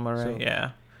 right? Jamal Murray.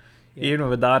 So, even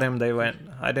without him, they went.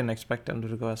 I didn't expect them to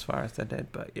go as far as they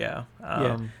did, but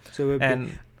So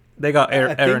they got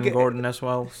Aaron Gordon as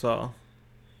well. So.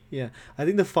 Yeah, I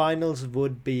think the finals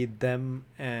would be them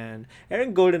and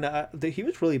Aaron Gordon. He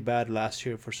was really bad last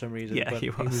year for some reason. Yeah, but he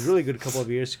was really good a couple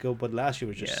of years ago, but last year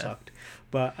was just sucked.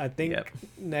 But I think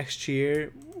next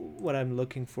year, what I'm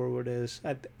looking forward is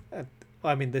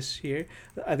this year,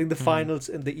 I think the finals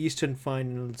in the Eastern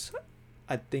Finals,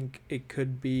 I think it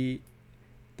could be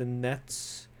the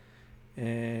Nets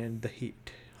and the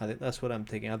Heat. I think that's what I'm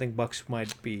thinking. I think Bucks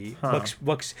might be Bucks.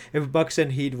 If Bucks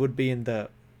and Heat would be in the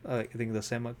I think the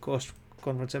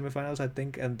conference semifinals, I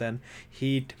think, and then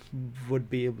Heat would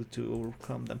be able to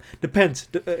overcome them. Depends.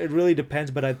 It really depends,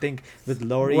 but I think with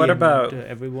Laurie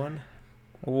everyone.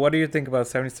 What do you think about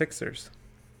 76ers?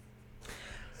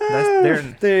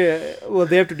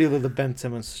 They have to deal with the Ben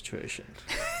Simmons situation.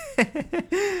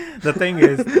 The thing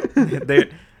is,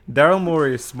 Daryl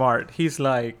Morey is smart. He's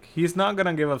not going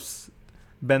to give up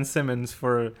Ben Simmons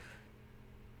for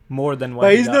more than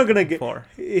what he's not gonna get for.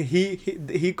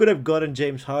 He could have gotten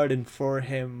James Harden for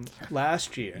him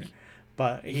last year,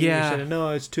 but he said no,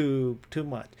 it's too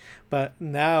much. But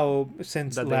now,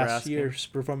 since last year's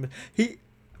performance,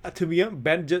 to be honest,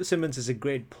 Ben Simmons is a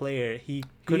great player. He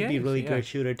could be really great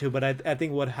shooter too. But I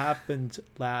think what happened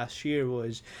last year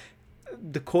was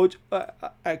the coach,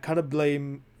 I kind of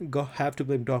have to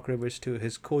blame Doc Rivers too.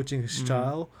 His coaching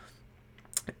style,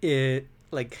 it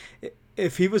like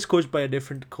if he was coached by a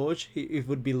different coach, it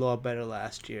would be a lot better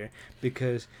last year.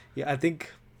 Because I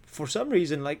think for some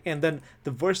reason, and then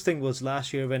the worst thing was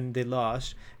last year when they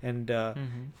lost, and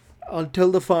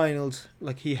until the finals,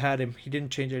 he didn't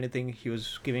change anything. He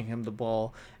was giving him the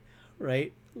ball,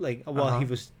 right? He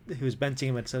was benching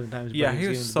him at certain times. Yeah, he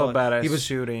was so bad at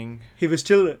shooting. He was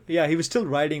still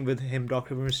riding with him. Doc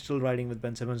Rivers was still riding with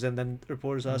Ben Simmons, and then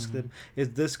reporters asked him,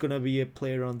 "Is this gonna be a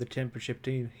player on the championship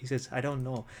team?" He says, "I don't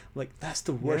know." That's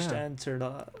the worst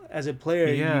answer. As a player,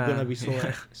 you're gonna be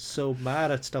so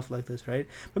mad at stuff like this, right?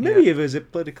 But maybe it was a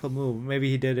political move. Maybe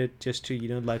he did it just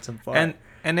to light some fire.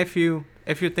 And if you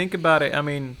think about it, I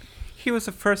mean, he was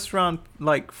a first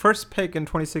pick in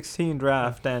 2016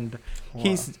 draft, and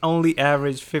he's only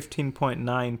averaged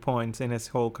 15.9 points in his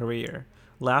whole career.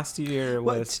 Last season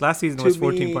was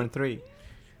 14.3.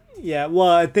 Yeah, well,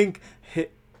 I think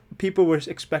people were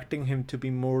expecting him to be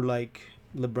more like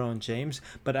LeBron James,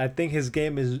 but I think his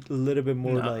game is a little bit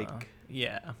more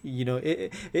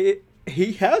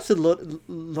he has a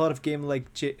lot of game like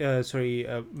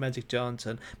Magic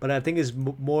Johnson, but I think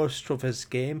most of his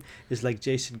game is like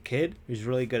Jason Kidd, who's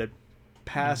really good at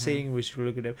passing, who's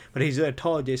really good at, but he's a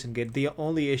tall Jason Kidd. The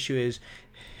only issue is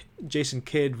Jason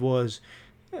Kidd was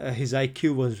his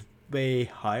IQ was way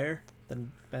higher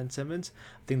than Ben Simmons.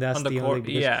 I think that's the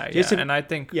only Jason, and I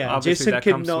think obviously Jason that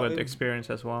Kidd comes with experience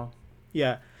as well.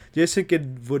 Yeah, Jason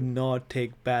Kidd would not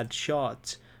take bad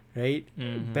shots. Right,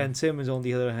 Ben Simmons on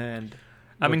the other hand,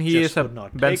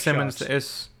 Ben Simmons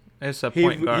is a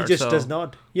point guard. He just does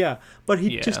not. Yeah, but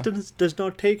he just does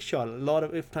not take shots. A lot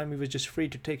of time he was just free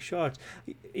to take shots,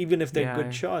 even if they're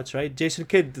good shots. Right, Jason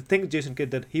Kidd. The thing with Jason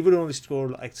Kidd that he would only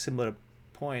score similar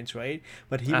points, right?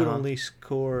 But he would only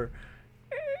score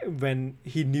when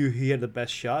he knew he had the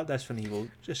best shot. That's when he will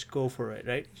just go for it,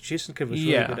 right? Jason Kidd was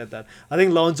really good at that. I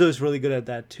think Lonzo is really good at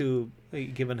that too,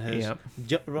 given his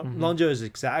Lonzo is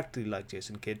exactly like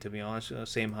Jason Kidd, to be honest,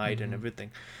 same height and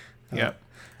everything.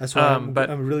 That's why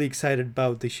I'm really excited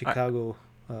about the Chicago.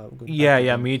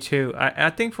 Me too.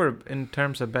 I think in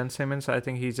terms of Ben Simmons, I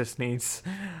think he just needs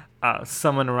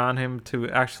someone around him to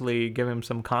actually give him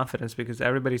some confidence, because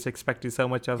everybody's expecting so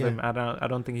much of him. I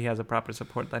don't think he has a proper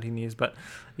support that he needs. But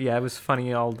it was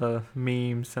funny, all the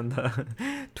memes and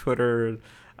the Twitter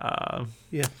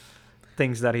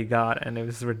things that he got, and it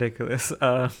was ridiculous.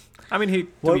 I mean,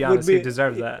 he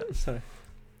deserves that. Sorry.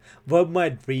 What my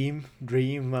dream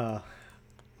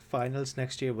finals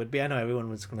next year would be. I know everyone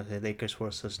was going to say Lakers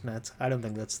versus Nets. I don't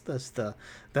think that's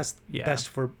best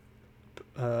for.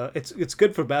 It's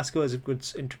good for basketball as a good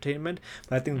entertainment,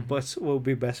 but I think what will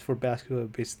be best for basketball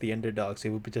is the underdogs. It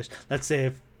would be just, let's say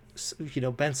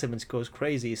if Ben Simmons goes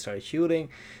crazy, starts shooting.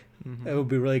 It would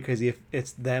be really crazy if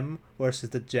it's them versus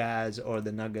the Jazz or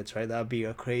the Nuggets, right? That would be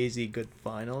a crazy good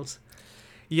finals.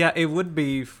 Yeah, it would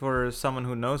be for someone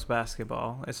who knows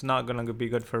basketball. It's not going to be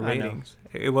good for ratings.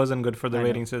 It wasn't good for the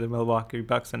ratings of the Milwaukee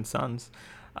Bucks and Suns.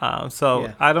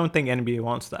 I don't think NBA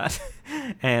wants that.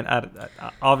 And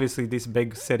obviously these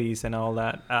big cities and all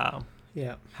that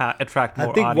attract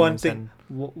more audience.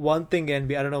 One thing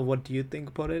NBA, I don't know, what do you think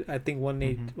about it? I think one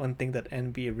thing that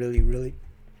NBA really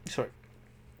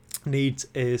needs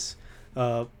is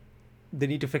they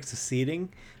need to fix the seeding.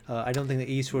 I don't think the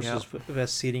East versus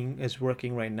West seeding is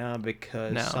working right now,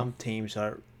 because some teams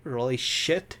are really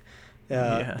shit.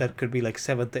 That could be like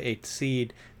 7th to 8th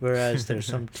seed, whereas there's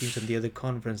some teams in the other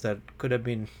conference that could have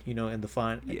been, in the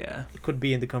final. Could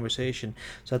be in the conversation.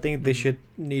 So I think they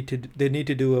need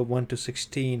to do a 1 to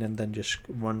 16 and then just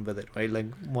run with it, right?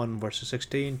 Like 1 versus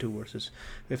 16, 2 versus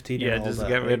 15. Yeah, and all just that,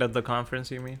 get rid of the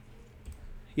conference. You mean?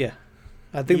 Yeah.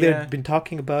 I think they've been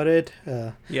talking about it.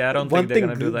 I don't think they're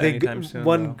going to do that anytime soon.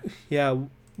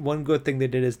 One good thing they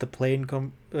did is the play-in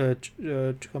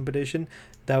competition.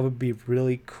 That would be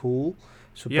really cool.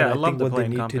 So, I love the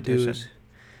play-in competition.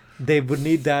 They would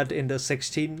need that in the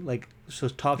 16,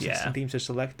 top 16 teams are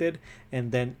selected,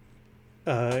 and then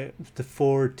the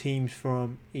 4 teams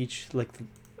from each, the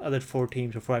other 4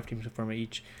 teams or 5 teams from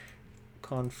each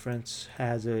conference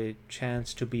has a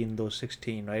chance to be in those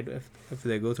 16, right? If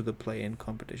they go to the play-in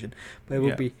competition, but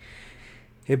it'd be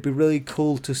really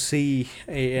cool to see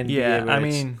a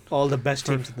NBA all the best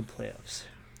teams in the playoffs.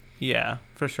 Yeah,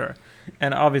 for sure.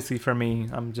 And obviously for me,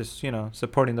 I'm just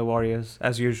supporting the Warriors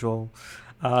as usual.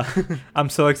 I'm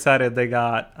so excited they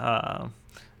got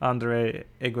Andre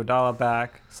Iguodala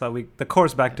back, so the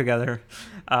core's back together.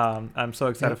 I'm so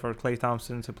excited for Klay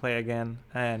Thompson to play again.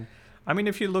 And I mean,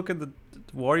 if you look at the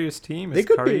Warriors team, it's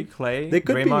Curry, Klay,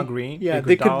 Draymond Green. Yeah, Iguodala.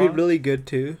 They could be really good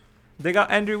too. They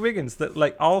got Andrew Wiggins. That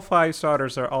like all 5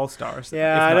 starters are all stars.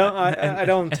 Yeah, I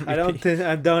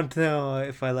don't know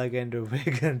if I like Andrew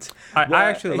Wiggins. I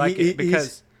actually like it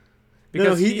because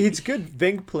he's good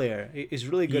wing player. He's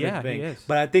really good at wing. He is.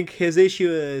 But I think his issue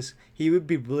is he would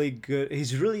be really good.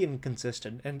 He's really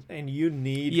inconsistent, and you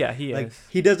need. Yeah, he is.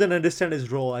 He doesn't understand his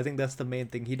role. I think that's the main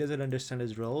thing. He doesn't understand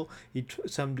his role.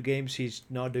 Some games he's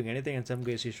not doing anything, and some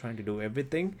games he's trying to do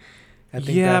everything. I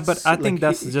think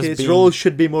that's just his role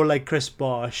should be more like Chris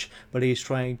Bosh, but he's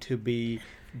trying to be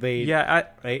Wade. Yeah,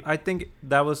 right. I think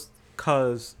that was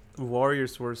because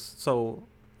Warriors were so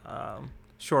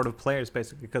short of players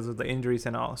basically because of the injuries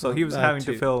and all. So he was having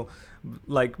to fill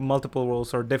like multiple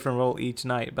roles or different role each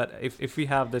night. But if we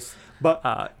have this,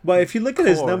 but if you look at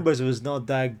his numbers, it was not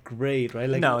that great, right?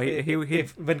 Like no, it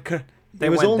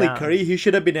was only down. Curry. He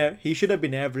should have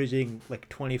been averaging like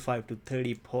 25 to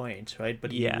 30 points, right?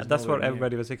 But yeah, that's what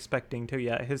everybody was expecting too.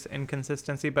 Yeah, his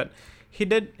inconsistency, but he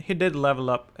did level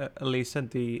up at least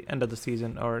at the end of the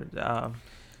season, or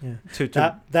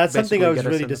that's something I was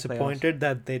really disappointed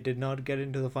that they did not get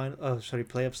into the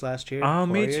playoffs last year. Oh,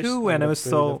 me too. And it was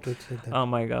oh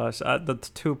my gosh, the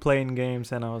 2 playing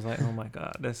games, and I was like, oh my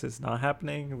god, this is not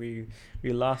happening. We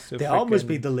lost to. They almost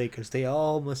beat the Lakers.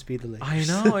 I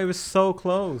know, it was so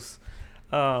close.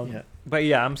 But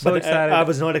yeah, I'm so excited. I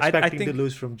was not expecting to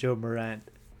lose from Joe Morant.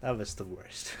 That was the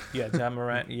worst. Yeah, Joe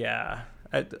Morant. Yeah,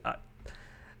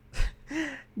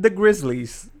 the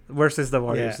Grizzlies versus the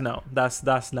Warriors. Yeah. No, that's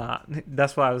not.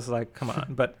 That's why I was like, come on.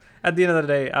 But at the end of the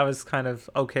day, I was kind of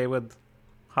okay with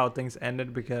how things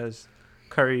ended because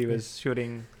Curry was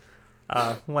shooting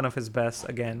one of his best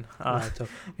again.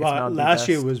 Last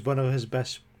year was one of his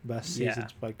best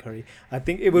seasons by Curry. I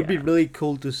think it would be really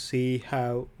cool to see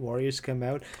how Warriors come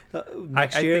out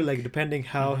next year, like depending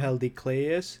how healthy Clay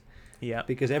is. Yeah,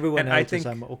 because everyone else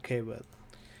I'm okay with.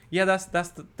 Yeah, that's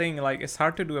the thing. Like, it's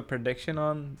hard to do a prediction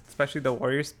on, especially the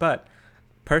Warriors. But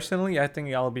personally, I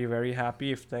think I'll be very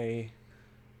happy if they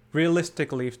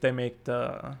make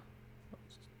the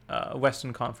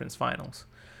Western Conference Finals,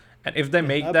 and if they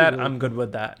make that, I'm good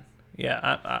with that.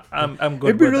 Yeah, I'm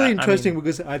good. It'd be really interesting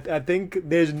because I think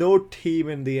there's no team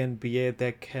in the NBA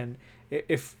that can,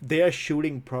 if they are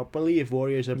shooting properly, if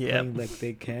Warriors are playing like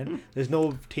they can, there's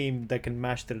no team that can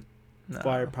match their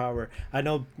firepower. I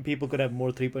know people could have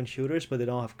more 3-point shooters, but they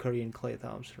don't have Curry and Klay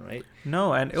Thompson, right?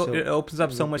 No, and it opens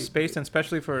up so much space, and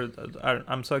especially for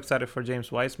I'm so excited for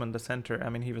James Wiseman, the center. I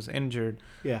mean, he was injured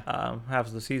half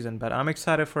of the season, but I'm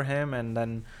excited for him. And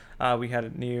then we had a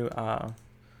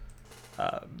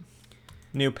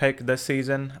new pick this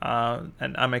season,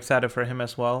 and I'm excited for him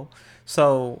as well.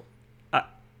 So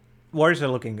Warriors are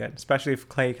looking good, especially if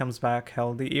Klay comes back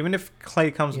healthy. Even if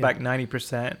Klay comes back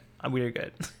 90%, we're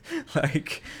good. That'd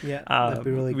be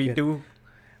really good. We do,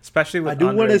 especially with I do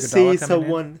want to see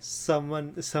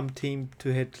some team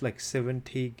to hit like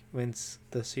 70 wins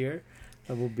this year.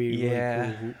 That would be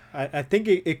really cool. I think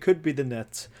it could be the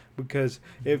Nets, because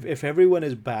if everyone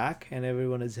is back and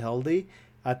everyone is healthy,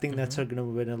 I think Nets are gonna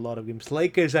win a lot of games.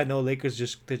 Lakers, I know they're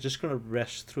just gonna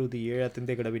rest through the year. I think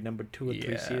they're gonna be number 2 or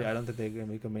 3 seed. I don't think they're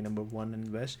gonna be number 1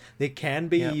 in West. They can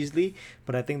be easily,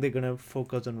 but I think they're gonna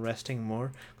focus on resting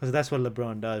more, because that's what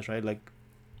LeBron does, right? Like,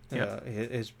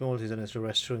 his whole season is to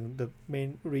rest during the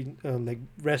main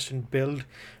rest and build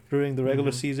during the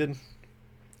regular season,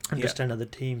 understand other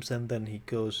teams, and then he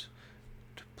goes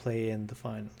to play in the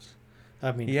finals.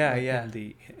 I mean, in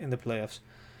the playoffs.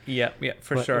 Yeah,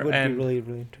 for sure. It would be really,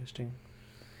 really interesting.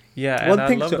 Yeah, one and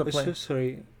thing. I love the play.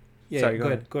 Sorry. Yeah, sorry, go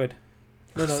ahead.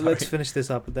 No, let's finish this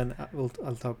up. Then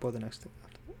I'll talk about the next thing.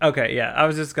 Okay, yeah. I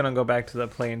was just gonna go back to the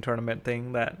play-in tournament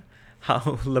thing, that how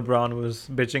LeBron was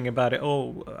bitching about it.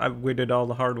 We did all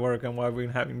the hard work, and why are we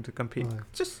having to compete?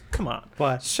 Just come on.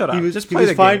 But shut up. Just play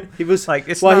the fine. game. He was like,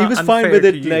 it's he was fine with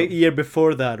it like year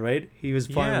before that, right? He was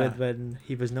fine with when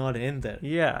he was not in there.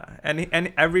 Yeah,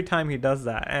 and every time he does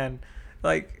that, and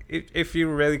like, if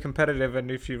you're really competitive and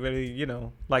if you really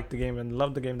like the game and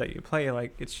love the game that you play,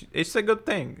 like, it's a good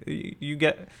thing. You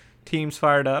get teams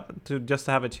fired up to just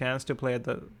have a chance to play in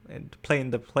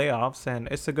the playoffs, and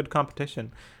it's a good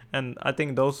competition. And I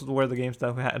think those were the games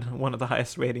that had one of the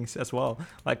highest ratings as well,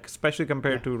 like, especially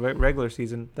compared to regular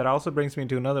season. That also brings me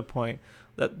to another point,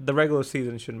 that the regular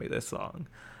season shouldn't be this long.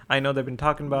 I know they've been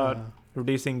talking about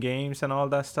reducing games and all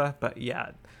that stuff, but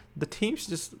the teams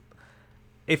just,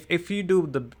 if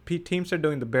teams are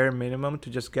doing the bare minimum to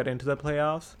just get into the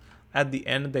playoffs, at the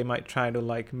end they might try to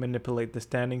like manipulate the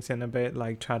standings in a bit,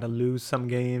 like try to lose some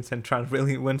games and try to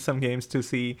really win some games to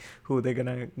see who they're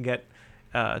gonna get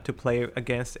to play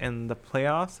against in the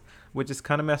playoffs, which is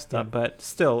kind of messed up. But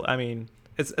still, I mean,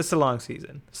 it's a long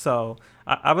season, so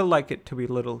I would like it to be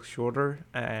a little shorter.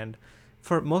 And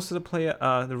for most of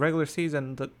the regular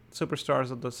season, the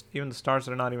superstars of even the stars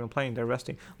that are not even playing, they're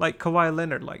resting. Like Kawhi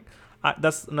Leonard,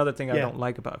 that's another thing I don't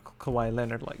like about Kawhi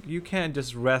Leonard. Like, you can't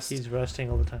just rest. He's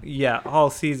resting all the time. Yeah, all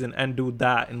season and do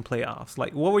that in playoffs.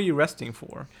 Like, what were you resting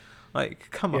for? Like,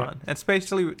 come on. And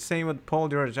especially same with Paul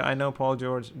George. I know Paul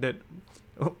George did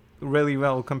really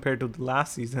well compared to the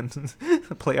last season's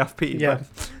playoff P. Yeah.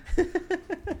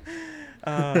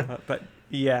 But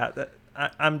yeah,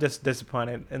 I'm just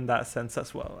disappointed in that sense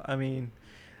as well. I mean,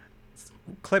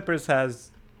 Clippers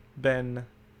has been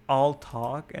all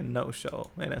talk and no show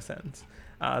in a sense.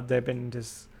 They've been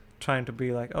just trying to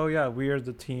be like, oh yeah, we're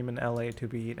the team in LA to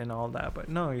beat and all that, but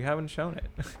no, you haven't shown it.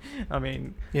 I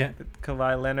mean,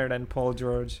 Kawhi Leonard and Paul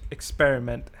George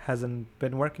experiment hasn't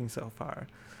been working so far,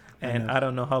 and I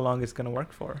don't know how long it's gonna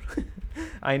work for.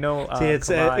 I know. See, it's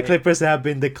Clippers have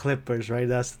been the Clippers, right?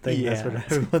 That's the thing. That's what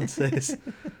everyone says.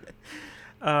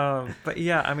 But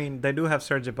yeah, I mean, they do have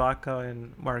Serge Ibaka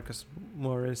and Marcus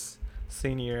Morris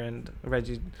Sr. and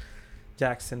Reggie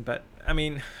Jackson, but I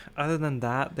mean, other than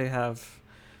that, they have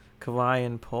Kawhi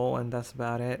and Paul, and that's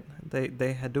about it. They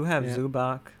do have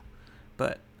Zubac,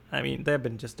 but I mean, they've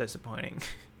been just disappointing.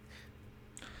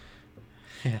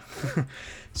 Yeah.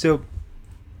 So,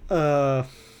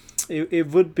 it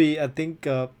would be, I think,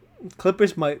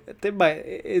 Clippers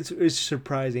it's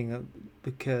surprising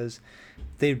because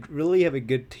they really have a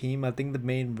good team. I think the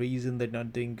main reason they're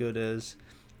not doing good is,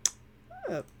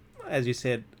 as you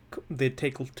said, they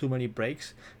take too many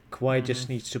breaks. Kawhi just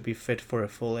needs to be fit for a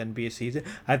full NBA season.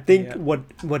 I think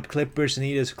what Clippers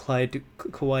need is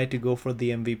Kawhi to go for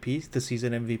the MVP, the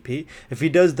season MVP. If he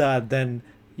does that, then,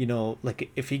 like,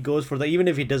 if he goes for that, even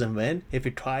if he doesn't win, if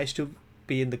he tries to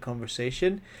be in the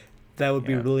conversation, that would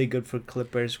be really good for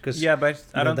Clippers. But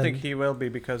I don't think he will be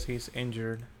because he's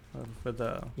injured for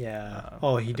the...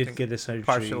 he did get a surgery.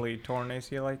 Partially torn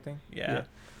ACL, I think. Yeah.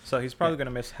 So he's probably going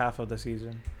to miss half of the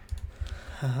season.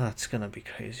 That's going to be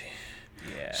crazy.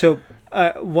 Yeah. So,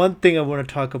 one thing I want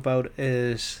to talk about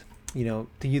is, do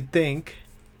you think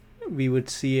we would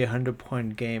see a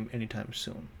 100-point game anytime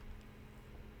soon?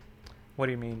 What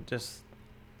do you mean? Just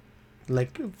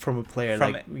like from a player,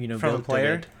 from a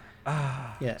player?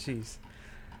 Jeez.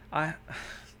 I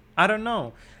don't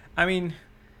know. I mean,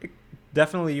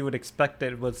 definitely you would expect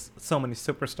it with so many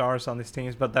superstars on these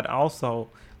teams, but there's also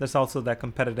that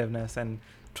competitiveness and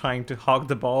trying to hog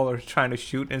the ball or trying to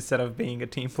shoot instead of being a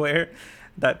team player,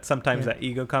 that sometimes that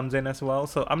ego comes in as well.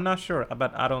 So I'm not sure,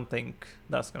 but I don't think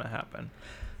that's going to happen.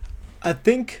 I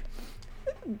think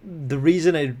the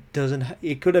reason it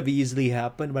could have easily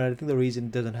happened, but I think the reason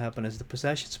it doesn't happen is the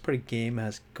possessions per game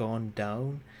has gone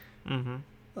down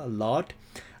a lot.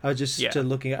 I was just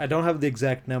looking. I don't have the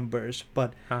exact numbers,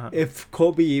 but if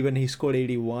Kobe, he scored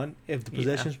 81, if the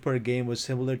possessions per game was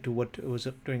similar to what it was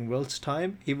during Wilt's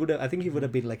time, he would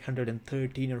have been like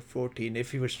 113 or 14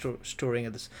 if he was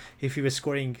if he was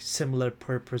scoring similar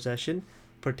per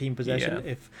team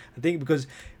possession. Because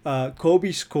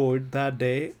Kobe scored that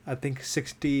day, I think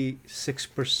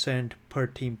 66% per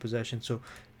team possession. So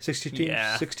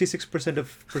 66%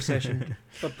 of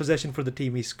possession for the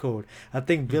team he scored. I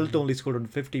think Wilt only scored on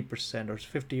 50% or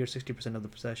 50 or 60% of the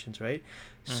possessions, right?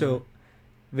 So,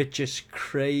 which is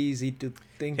crazy to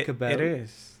think about. It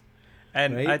is,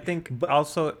 and right? I think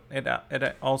also it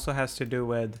also has to do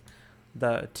with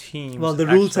the teams. Well, the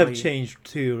rules have changed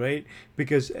too, right?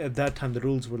 Because at that time the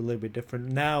rules were a little bit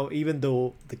different. Now, even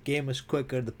though the game is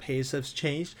quicker, the pace has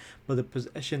changed, but the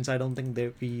possessions, I don't think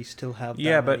that we still have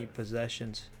that many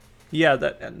possessions. Yeah,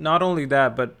 that not only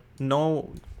that, but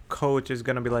no coach is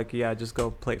gonna be like, just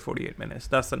go play 48 minutes.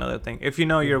 That's another thing. If you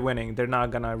know you're winning, they're not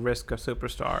gonna risk a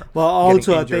superstar. Well,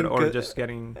 also I think or just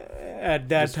getting at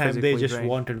that time they just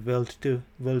wanted Wilt to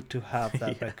have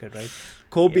that record, right?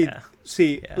 Kobe,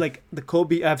 like the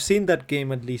Kobe, I've seen that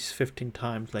game at least 15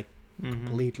 times, like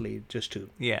completely, just to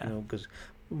because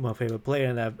my favorite player,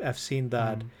 and I've seen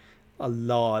that a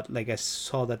lot. Like I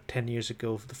saw that 10 years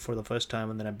ago for the first time,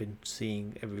 and then I've been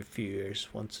seeing every few years,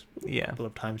 a couple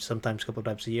of times, sometimes a couple of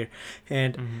times a year.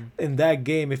 And in that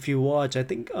game, if you watch, I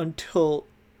think until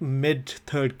mid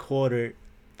third quarter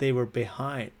they were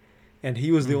behind, and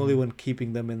he was the only one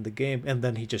keeping them in the game. And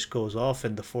then he just goes off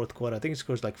in the fourth quarter. I think he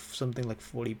scores like something like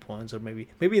 40 points, or maybe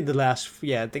in the last,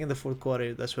 I think in the fourth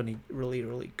quarter, that's when he really,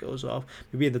 really goes off.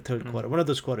 Maybe in the third quarter, one of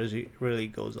those quarters he really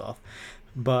goes off.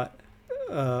 But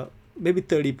maybe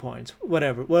 30 points,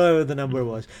 whatever the number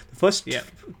was. The first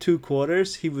 2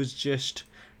 quarters, he was just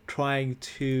trying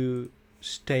to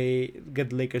get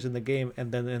the Lakers in the game,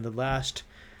 and then in the last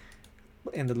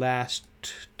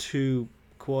 2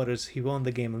 quarters, he won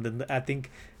the game. And then I think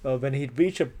when he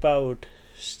reached about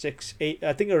 6-8,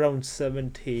 I think around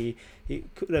 70, he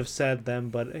could have said them,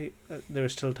 but there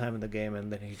was still time in the game,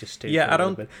 and then he just stayed. Yeah, I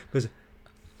don't because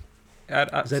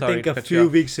I sorry, think a few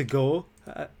weeks ago,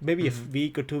 maybe a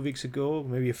week or 2 weeks ago,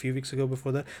 maybe a few weeks ago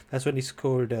before that, that's when he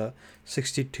scored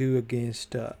 62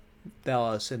 against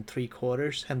Dallas in 3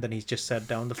 quarters, and then he just sat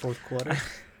down the 4th quarter.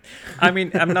 I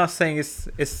mean, I'm not saying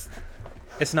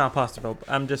it's not possible.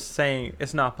 I'm just saying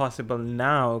it's not possible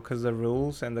now because the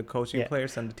rules and the coaching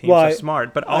players and the teams are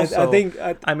smart. But also, I think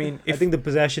the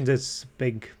possessions is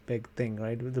big thing,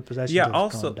 right? The possessions have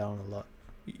gone down a lot.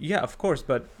 Yeah, of course,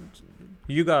 but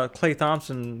you got Klay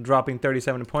Thompson dropping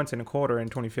 37 points in a quarter in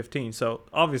 2015. So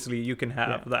obviously you can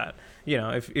have that. You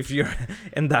know, if you're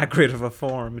in that great of a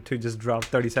form to just drop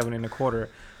 37 in a quarter.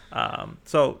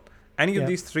 So any of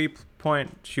these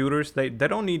 3-point shooters, they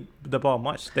don't need the ball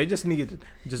much. They just need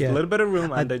a little bit of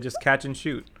room, and they just catch and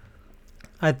shoot.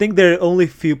 I think there are only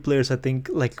few players, I think,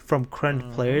 like from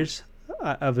current players,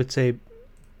 I would say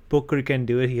Booker can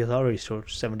do it. He has already scored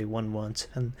 71 once,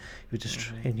 and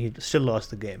he still lost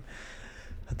the game.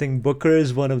 I think Booker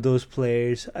is one of those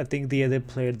players. I think the other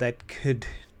player that could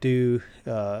do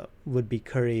would be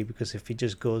Curry, because if he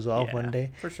just goes off one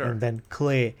day, for sure. And then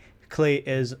Klay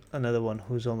is another one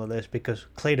who's on the list, because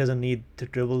Klay doesn't need to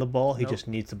dribble the ball. He just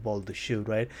needs the ball to shoot,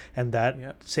 right? And that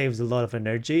saves a lot of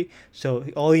energy. So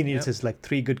all he needs is like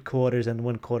 3 good quarters, and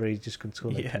 1 quarter he just can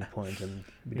score like 10 points and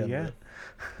be done with it.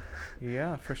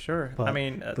 Yeah, for sure. But, I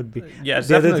mean, it's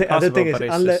definitely possible. The other thing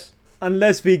is,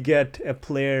 unless we get a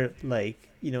player like,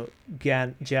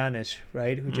 Giannis,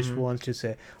 right, who just wants to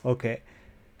say, okay,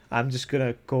 I'm just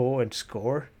gonna go and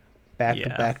score back to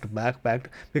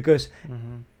back, because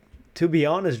to be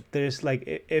honest, there's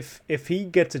like, if he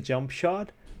gets a jump shot,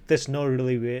 there's no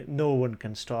one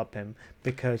can stop him,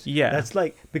 because that's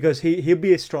like, because he'll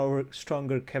be a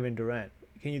stronger Kevin Durant.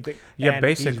 Can you think? Yeah, and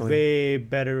basically, he's way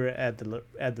better at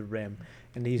the rim,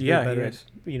 and he's way better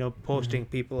at posting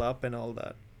people up and all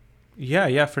that.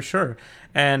 Yeah, for sure.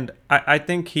 And I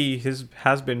think he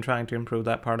has been trying to improve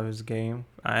that part of his game.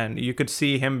 And you could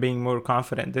see him being more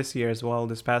confident this year as well,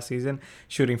 this past season,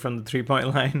 shooting from the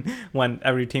 3-point line when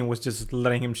every team was just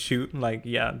letting him shoot,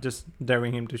 just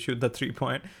daring him to shoot the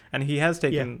 3-point. And he has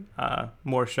taken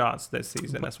more shots this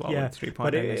season as well with 3-point.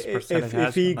 But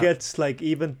if he gets like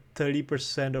even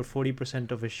 30% or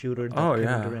 40% of a shooter that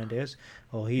Kevin Durant is,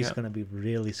 he's going to be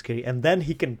really scary. And then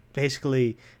he can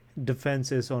basically...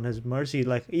 defense is on his mercy.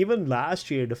 Like even last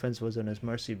year, defense was on his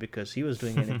mercy because he was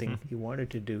doing anything he wanted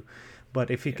to do. But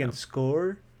if he can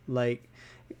score,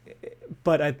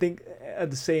 but I think at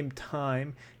the same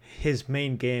time, his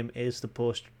main game is the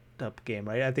post up game,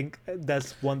 right? I think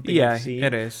that's one thing I've seen.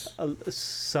 It is.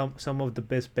 Some of the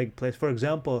best big plays. For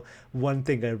example, one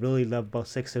thing I really love about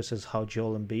Sixers is how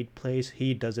Joel Embiid plays.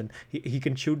 He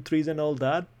can shoot threes and all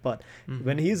that, but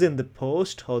when he's in the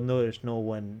post, there's no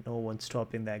one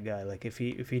stopping that guy. Like if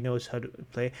he knows how to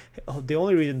play, the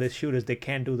only reason they shoot is they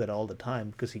can't do that all the time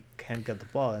because he can't get the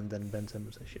ball, and then Ben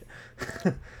Simmons and shit.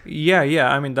 Yeah.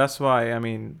 I mean, that's why. I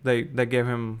mean, they gave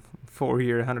him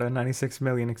 4-year, $196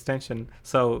 million extension.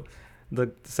 So the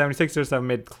 76ers have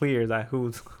made clear that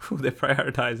who they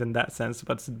prioritize in that sense.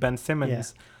 But Ben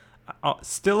Simmons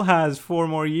still has 4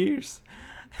 more years.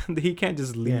 He can't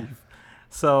just leave. Yeah.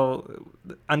 So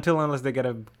unless they get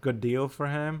a good deal for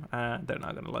him, they're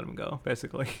not going to let him go,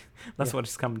 basically. That's what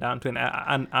it's come down to.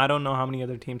 And I don't know how many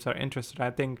other teams are interested.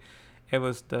 I think it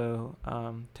was the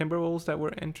Timberwolves that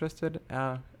were interested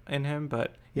in him,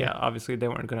 but obviously they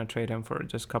weren't going to trade him for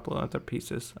just a couple of other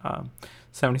pieces.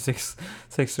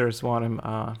 76ers want him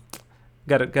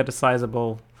get a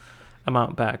sizable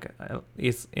amount back.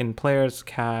 It's in players,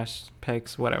 cash,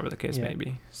 picks, whatever the case may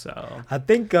be. So I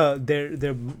think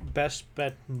their best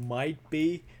bet might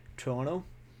be Toronto.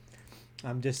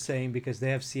 I'm just saying because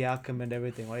they have Siakam and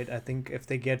everything, right? I think if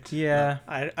they get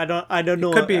I don't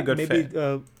know. It could be a good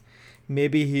fit.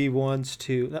 Maybe he wants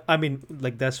to. I mean,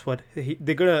 like that's what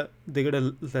they're gonna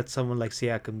let someone like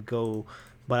Siakam go,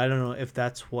 but I don't know if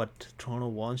that's what Toronto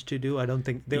wants to do. I don't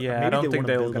think. I don't think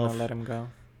they're gonna let him go.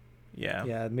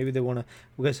 Yeah, maybe they wanna,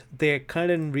 because they're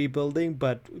kind of in rebuilding.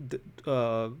 But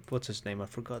what's his name? I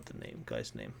forgot the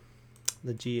guy's name.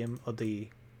 The GM or the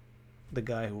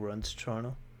guy who runs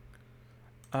Toronto.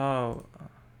 Oh,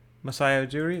 Masai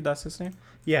Ujiri, that's his name.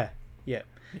 Yeah.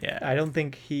 Yeah, I don't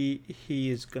think he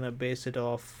is gonna base it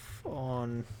off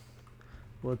on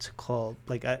what's it called?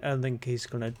 Like I don't think he's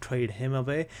gonna trade him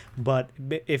away. But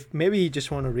if maybe he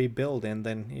just want to rebuild, and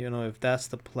then if that's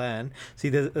the plan. See,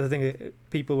 the thing,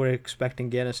 people were expecting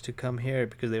Giannis to come here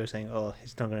because they were saying, oh,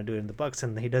 he's not gonna do it in the Bucks,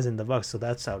 and he does in the Bucks, so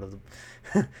that's out of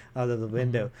the out of the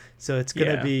window. Mm-hmm. So it's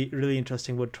gonna be really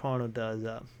interesting what Toronto does.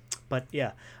 But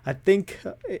yeah, I think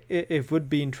it would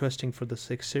be interesting for the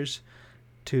Sixers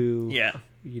to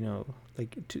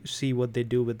like to see what they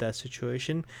do with that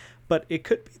situation. But it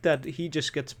could be that he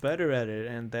just gets better at it,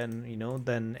 and then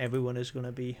then everyone is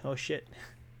gonna be, oh shit.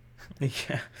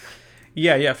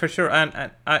 yeah, for sure.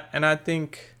 And I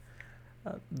think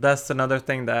that's another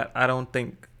thing that I don't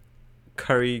think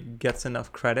Curry gets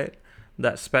enough credit.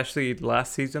 That especially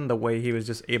last season, the way he was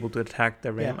just able to attack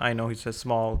the rim. I know he's a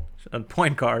small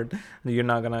point guard. You're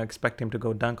not gonna expect him to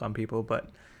go dunk on people, but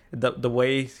the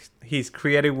way he's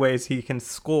creative ways he can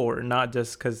score, not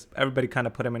just because everybody kind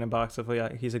of put him in a box of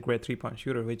he's a great 3-point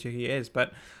shooter, which he is,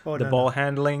 but ball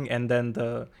handling, and then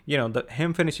the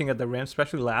him finishing at the rim,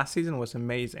 especially last season, was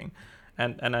amazing,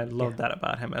 and I love that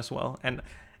about him as well. And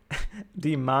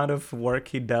the amount of work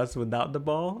he does without the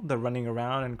ball, the running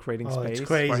around and creating space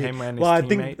for him and his teammates. I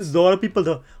think a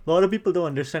lot of people don't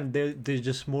understand. They're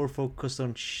just more focused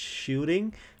on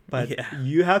shooting. But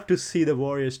you have to see the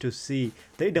Warriors to see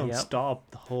they don't stop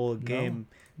the whole game.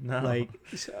 No. Like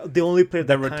the only player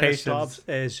that kind of stops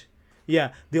is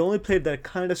the only player that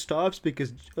kind of stops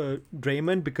because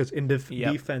Draymond, because in the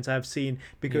defense I've seen,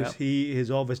 because he is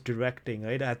always directing,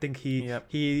 right? I think he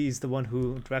is the one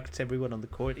who directs everyone on the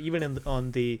court. Even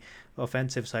on the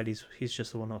offensive side, he's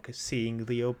just the one seeing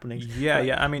the openings.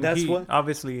 I mean, he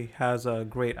obviously has a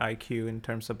great IQ in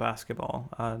terms of basketball.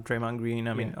 Draymond Green,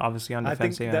 I mean, obviously on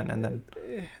defensive end, and then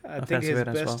I think his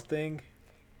best thing,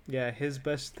 his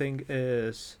best thing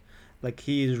is, like,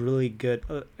 he is really good.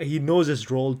 He knows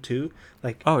his role too.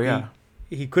 Like,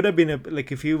 he could have been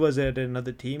if he was at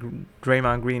another team.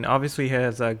 Draymond Green obviously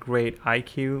has a great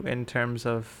IQ in terms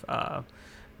of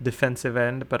defensive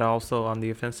end, but also on the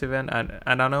offensive end.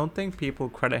 And I don't think people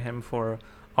credit him for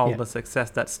all the success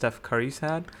that Steph Curry's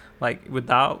had. Like,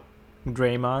 without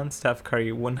Draymond, Steph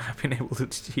Curry wouldn't have been able to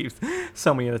achieve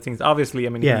so many other things. Obviously, I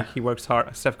mean, he works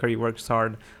hard. Steph Curry works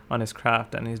hard on his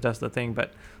craft and he does the thing,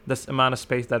 but this amount of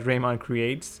space that Draymond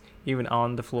creates, even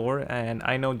on the floor, and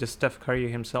I know just Steph Curry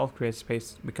himself creates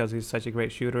space because he's such a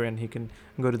great shooter and he can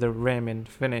go to the rim and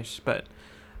finish. But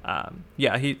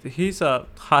he's a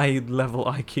high level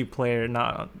IQ player,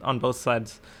 not on both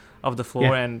sides of the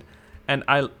floor, and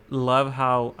I love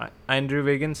how Andrew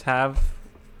Wiggins have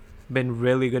been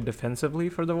really good defensively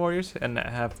for the Warriors, and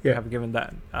have given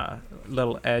that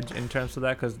little edge in terms of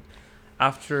that, because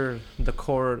after the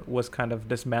core was kind of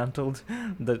dismantled,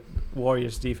 the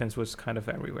Warriors defense was kind of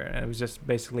everywhere, and it was just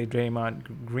basically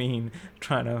Draymond Green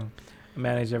trying to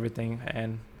manage everything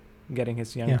and getting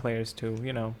his young players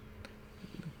to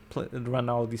run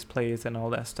all these plays and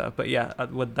all that stuff. But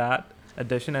with that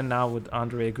addition, and now with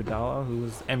Andre Iguodala, who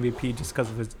was MVP just because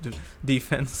of his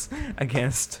defense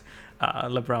against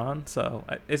LeBron, so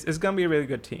it's gonna be a really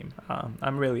good team.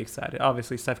 I'm really excited.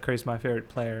 Obviously, Steph Curry's my favorite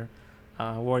player.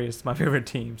 Warriors my favorite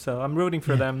team, so I'm rooting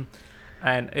for them.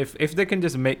 And if they can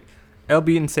just it'll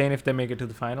be insane if they make it to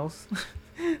the finals,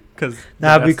 because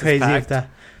that'd be crazy if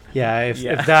that.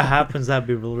 If that happens, that'd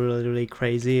be really, really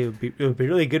crazy. It would be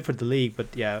really good for the league, but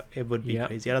it would be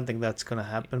crazy. I don't think that's gonna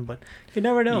happen, but you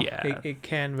never know. It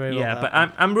can very well happen.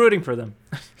 But I'm rooting for them.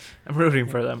 I'm rooting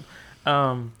for them.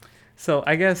 So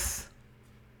I guess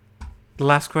the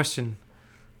last question: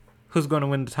 who's going to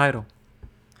win the title?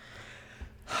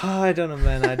 I don't know,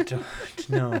 man. I don't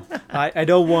know. I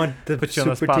don't want the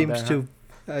super teams to.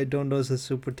 I don't know the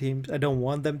super teams. I don't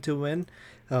want them to win.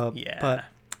 But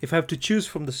if I have to choose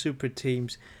from the super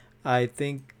teams, I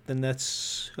think the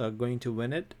Nets are going to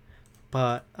win it.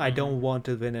 But I don't want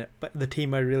to win it. But the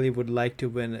team I really would like to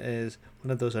win is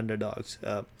one of those underdogs.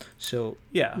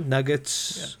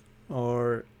 Nuggets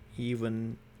or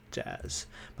even Jazz.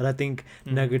 But I think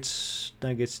Nuggets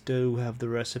do have the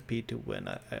recipe to win.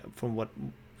 From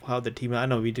how the team, I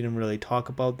know we didn't really talk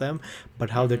about them,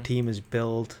 but how the team is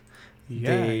built. For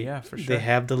sure. They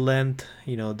have the length,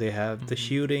 they have the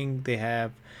shooting, they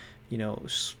have,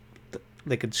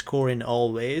 they can score in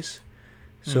all ways.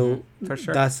 So for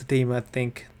sure. That's the team I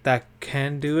think that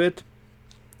can do it.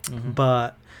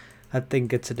 But I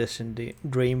think it's a distant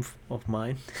dream of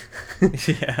mine.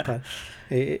 But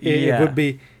it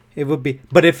would be.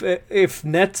 But if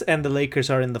Nets and the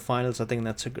Lakers are in the finals, I think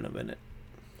Nets are gonna win it.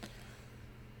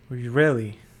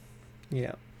 Really?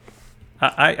 Yeah.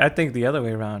 I think the other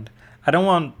way around. I don't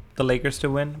want the Lakers to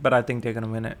win, but I think they're gonna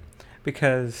win it,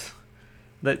 because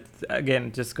that,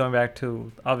 again, just going back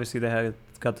to, obviously they had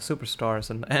got the superstars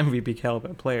and the MVP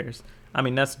caliber players. I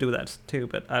mean, Nets do that too,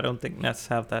 but I don't think Nets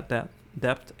have that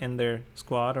depth in their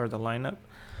squad or the lineup,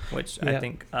 which I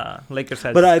think Lakers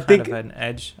has kind of an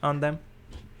edge on them.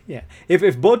 Yeah,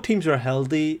 if both teams are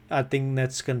healthy, I think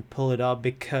Nets can pull it off,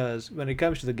 because when it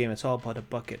comes to the game, it's all about a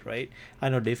bucket, right? I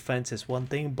know defense is one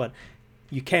thing, but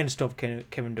you can't stop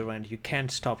Kevin Durant. You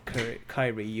can't stop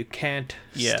Kyrie. You can't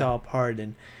stop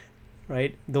Harden,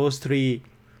 right? Those three,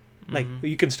 like,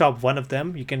 you can stop one of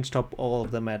them. You can stop all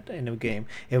of them in a game.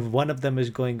 If one of them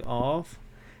is going off,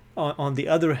 on the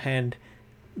other hand,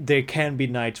 there can be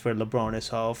nights where LeBron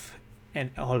is off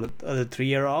and all the other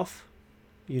three are off.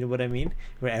 You know what I mean?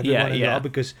 Where everyone is off,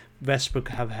 because Westbrook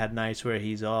have had nights where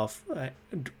he's off.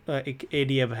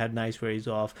 AD have had nights where he's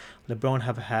off. LeBron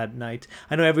have had nights.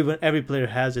 I know every player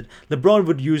has it. LeBron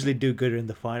would usually do good in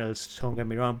the finals, don't get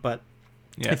me wrong. But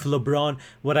if LeBron,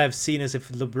 what I've seen is if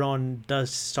LeBron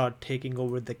does start taking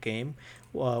over the game,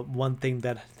 one thing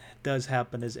that does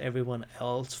happen is everyone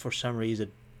else, for some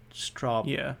reason, stop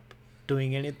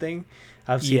doing anything.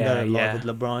 I've seen that a lot with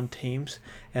LeBron teams,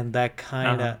 and that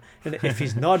kind of, if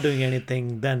he's not doing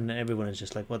anything, then everyone is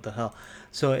just like, what the hell?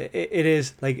 So it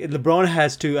is like LeBron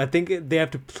has to, I think they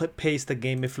have to pace the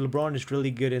game. If LeBron is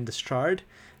really good in the start,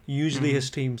 usually his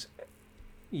teams,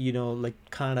 you know, like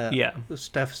kind of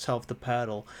steps off the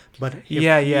paddle. But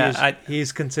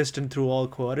he's consistent through all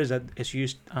quarters. That is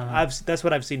used. That's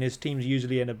what I've seen. His teams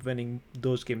usually end up winning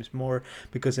those games more,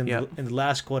 because in the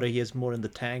last quarter he has more in the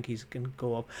tank. He can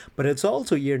go up. But it's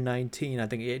also year 19, I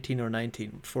think 18 or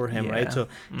 19 for him, right? So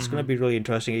it's going to be really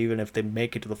interesting, even if they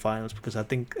make it to the finals, because I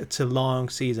think it's a long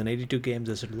season. 82 games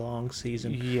is a long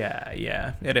season.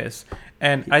 Yeah, it is.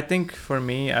 And I think for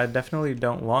me, I definitely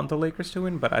don't want the Lakers to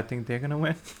win, but I think they're going to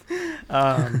win.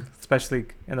 Especially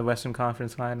in the Western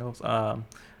Conference Finals.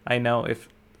 I know if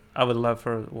I would love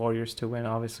for Warriors to win,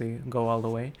 obviously go all the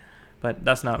way, but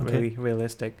that's not really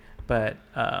realistic. But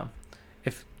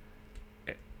if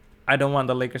I don't want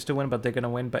the Lakers to win, but they're gonna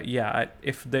win. But yeah,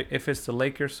 if it's the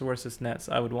Lakers versus Nets,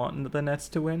 I would want the Nets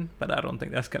to win, but I don't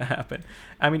think that's gonna happen.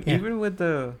 I mean, even with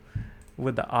the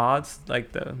odds,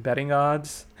 like the betting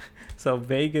odds, so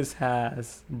Vegas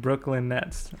has Brooklyn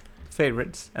Nets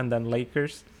favorites, and then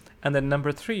Lakers, and then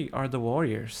number 3 are the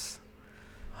Warriors.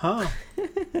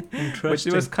 Interesting. Which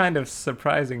was kind of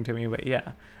surprising to me, but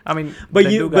yeah, I mean,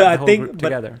 I think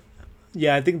together.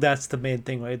 Yeah, I think that's the main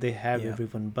thing, right? They have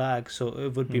everyone back, so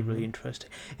it would be really interesting.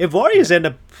 If Warriors end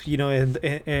up,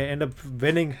 end up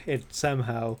winning it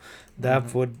somehow,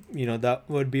 that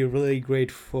would be really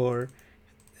great for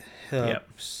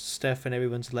Steph and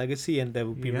everyone's legacy, and that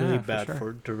would be really bad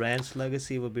for Durant's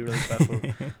legacy. It would be really bad for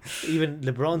even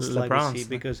LeBron's legacy,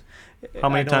 because how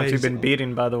many times you've been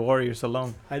beaten by the Warriors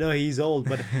alone? I know he's old,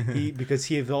 but because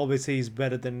he always says he's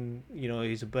better than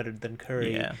he's better than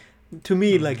Curry. Yeah. To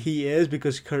me, like, he is,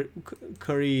 because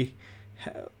Curry,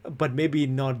 but maybe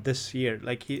not this year.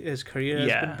 Like, his career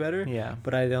has been better. Yeah.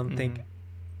 But I don't think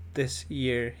this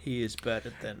year he is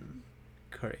better than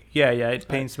Curry. Yeah, it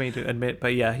pains me to admit,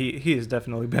 but yeah, he is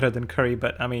definitely better than Curry.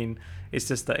 But I mean, it's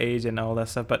just the age and all that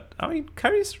stuff. But I mean,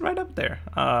 Curry's right up there.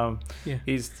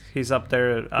 He's up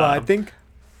there. Well, I think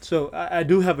so. I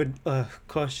do have a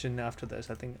question after this.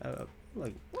 I think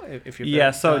like, if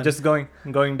you're so just going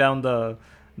down the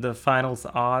finals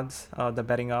odds, the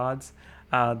betting odds.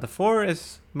 The 4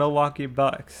 is Milwaukee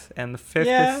Bucks, and the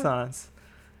 5th is Suns.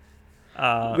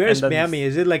 Where's Miami?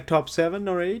 Is it like top 7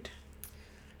 or 8?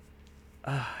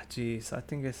 Jeez, I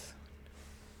think it's.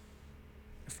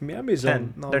 If Miami's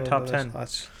 10, they're top 10.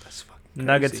 That's fucking crazy.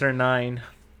 Nuggets are 9.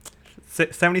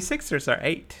 76ers are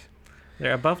 8.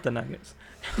 They're above the Nuggets.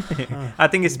 I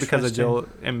think it's because of Joel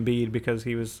Embiid, because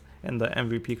he was in the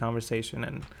MVP conversation,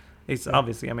 and it's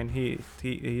obviously, I mean,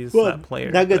 he's that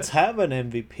player. Nuggets have an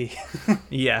MVP.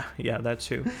 yeah, that's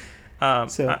true.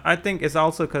 So I think it's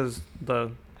also because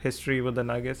the history with the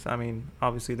Nuggets. I mean,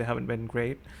 obviously they haven't been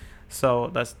great,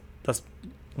 so that's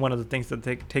one of the things that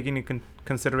taking into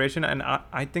consideration. And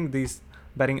I think these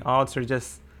betting odds are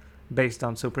just based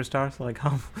on superstars, like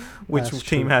which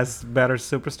team has better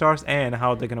superstars and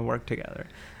how they're gonna work together.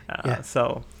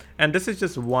 So, and this is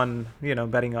just one,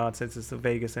 betting odds. It's just a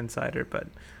Vegas insider, but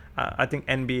I think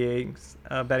NBA's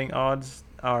betting odds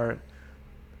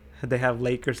they have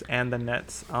Lakers and the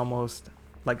Nets almost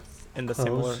like in the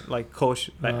similar, like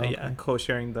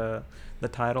co-sharing the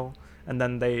title, and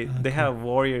then they have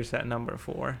Warriors at number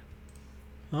 4.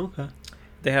 Okay.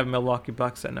 They have Milwaukee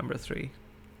Bucks at number 3.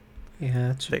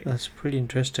 Yeah, that's pretty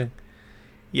interesting.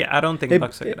 Yeah, I don't think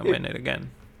Bucks are gonna win it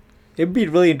again. It'd be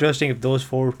really interesting if those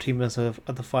 4 teams are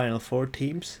the final 4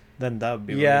 teams. Then that would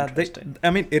be really interesting.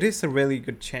 I mean, it is a really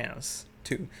good chance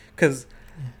too, because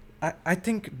I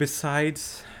think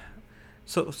besides,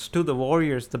 so to the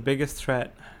Warriors, the biggest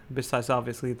threat, besides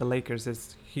obviously the Lakers,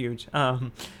 is huge.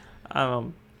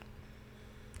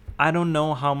 I don't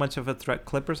know how much of a threat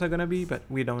Clippers are gonna be, but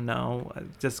we don't know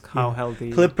just how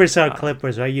healthy. Clippers are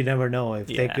Clippers, right? You never know. If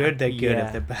they're good, they're good.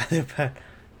 If they're bad, they're bad.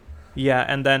 Yeah,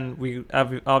 and then we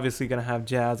obviously gonna have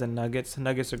Jazz and Nuggets.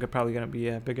 Nuggets are probably gonna be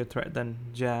a bigger threat than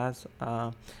Jazz,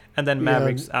 and then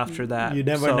Mavericks after that. You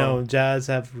never know. Jazz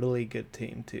have really good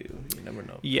team too. You never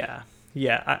know. Yeah.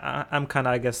 I'm kind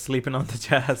of, I guess, sleeping on the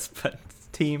Jazz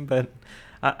team, but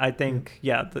I think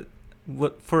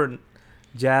for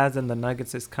Jazz and the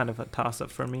Nuggets is kind of a toss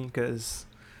up for me because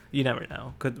you never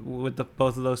know. With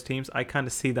both of those teams, I kind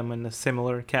of see them in a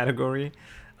similar category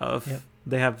of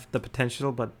they have the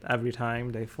potential, but every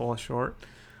time they fall short.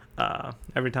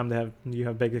 Every time you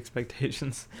have big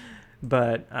expectations.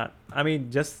 But I mean,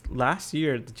 just last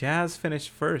year the Jazz finished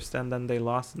first, and then they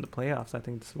lost in the playoffs. I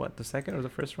think this the second or the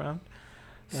first round.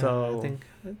 So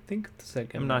I think the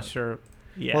second. I'm not sure.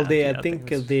 Yeah. Well, I think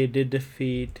they did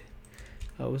defeat.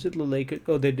 Was it the Lakers?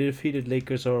 Oh, they defeated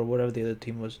Lakers or whatever the other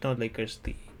team was. Not Lakers,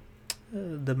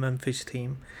 the Memphis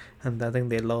team, and I think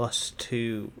they lost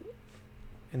to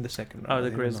in the second round. Oh,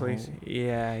 the Grizzlies.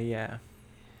 Yeah.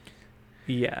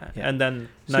 And then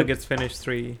Nuggets finished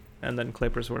 3, and then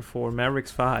Clippers were 4, Mavericks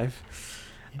 5,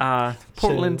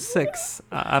 Portland 6.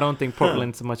 I don't think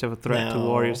Portland's much of a threat to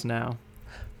Warriors now.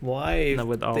 Why?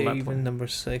 With all they even number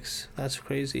 6? That's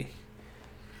crazy.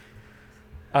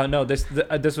 No, this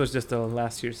was just the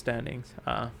last year's standings.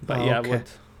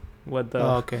 With the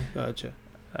okay, gotcha.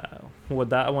 With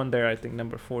that one there, I think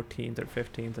number 14th or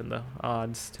 15th in the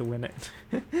odds to win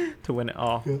it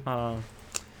all. Yeah.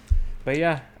 But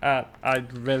yeah, I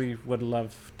really would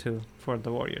love for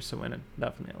the Warriors to win it,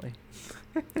 definitely.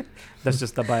 That's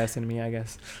just the bias in me, I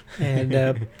guess.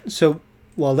 And so,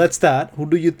 well, that's that. Who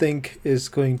do you think is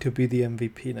going to be the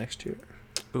MVP next year?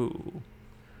 Ooh,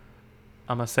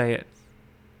 I'm gonna say it.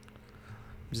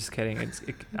 Just kidding.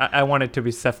 I want it to be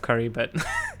Steph Curry, but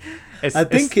I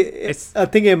think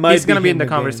it might. He's gonna be in the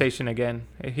conversation again.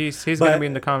 He's gonna be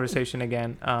in the conversation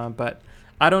again. But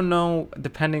I don't know.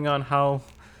 Depending on how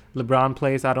LeBron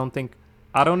plays, I don't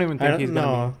even think he's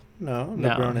gonna be. No,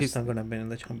 LeBron is not gonna be in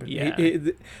the conversation.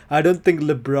 Yeah. I don't think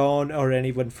LeBron or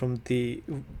anyone from the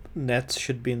Nets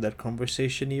should be in that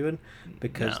conversation even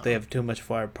because they have too much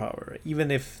firepower. Even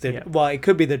if they it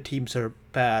could be their teams are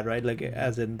bad, right? Like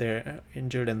as in they're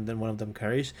injured and then one of them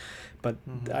carries, but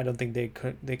I don't think they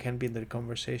can be in that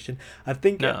conversation. I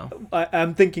think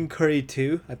I'm thinking Curry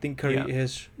too. I think Curry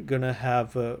is gonna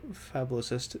have a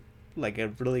fabulous, like a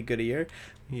really good year.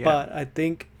 Yeah. But I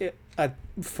think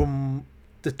from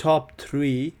the top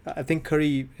 3, I think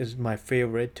Curry is my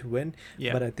favorite to win.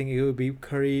 Yeah. But I think it would be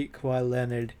Curry, Kawhi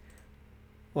Leonard.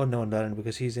 Oh no, Leonard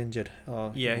because he's injured.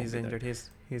 He's injured.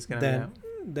 He's gonna be out.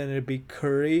 Then it'd be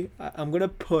Curry. I'm gonna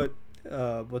put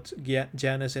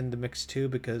Giannis in the mix too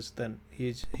because then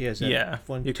he has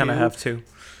one. You kind of have to.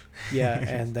 Yeah,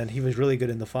 and then he was really good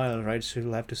in the final, right? So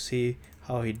we'll have to see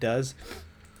how he does.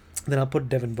 Then I'll put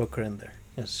Devin Booker in there.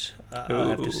 Yes, I'll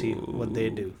have to see what they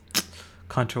do.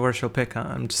 Controversial pick, huh?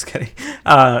 I'm just kidding.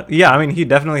 I mean, he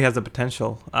definitely has the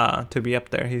potential to be up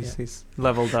there. He's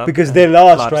leveled up because they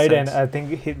lost, right? And I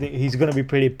think he's gonna be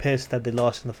pretty pissed that they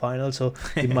lost in the final. So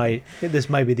this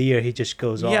might be the year he just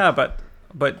goes off. Yeah,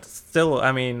 but still,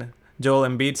 I mean, Joel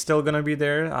Embiid's still gonna be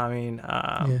there. I mean,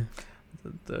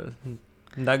 the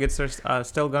Nuggets are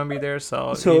still gonna be there.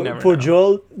 So you never for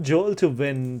know. Joel to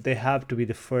win, they have to be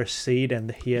the first seed,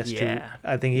 and he has to.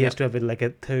 I think he has to have it like a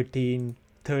 13,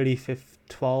 30,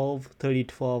 12, 30,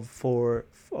 12, 4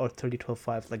 or 30, 12,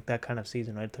 5, like that kind of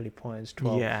season, right? 30 points,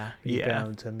 12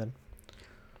 rebounds, and then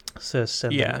assists,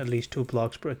 and then at least 2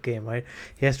 blocks per game, right?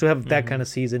 He has to have that kind of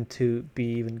season to be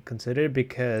even considered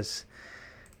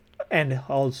and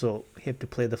also he have to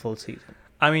play the full season.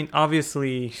 I mean,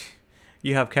 obviously,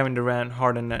 you have Kevin Durant,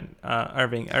 Harden, and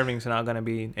Irving. Irving's not going to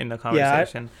be in the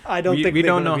conversation. Yeah, I don't think we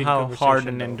don't know how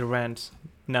Harden and Durant.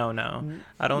 No,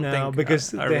 I don't think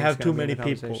because they have too many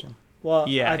people. Well,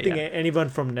 I think anyone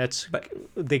from Nets,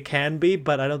 they can be,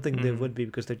 but I don't think they would be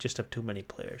because they just have too many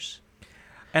players.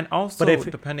 And also,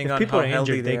 depending on how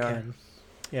healthy they can.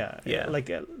 Yeah. Like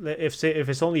if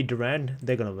it's only Durant,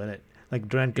 they're gonna win it. Like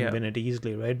Durant can win it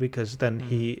easily, right? Because then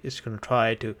he is gonna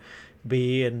try to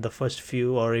be in the first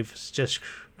few, or if it's just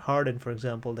Harden, for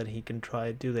example, then he can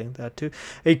try doing that too.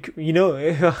 It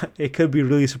could be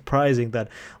really surprising that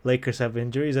Lakers have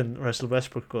injuries and Russell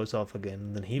Westbrook goes off again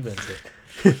and then he wins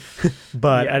it.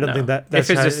 But I don't think that's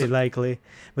highly likely.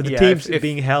 But the teams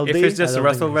being healthy, if it's just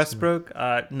Russell Westbrook,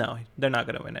 no, they're not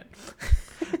gonna win it.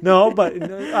 No,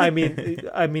 but I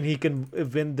mean, he can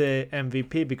win the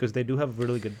MVP because they do have a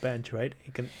really good bench, right?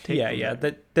 He can take. Yeah,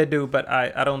 they do, but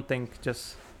I don't think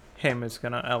just him is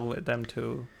gonna elevate them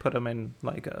to put him in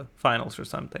like a finals or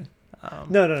something.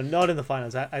 No, not in the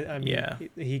finals. I mean, yeah,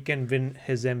 he can win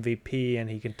his MVP and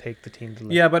he can take the team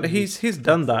to. Yeah, but he's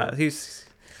done that.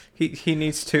 He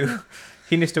needs to.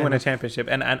 He needs to win a championship,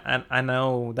 and I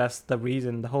know that's the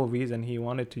whole reason he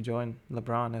wanted to join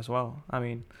LeBron as well. I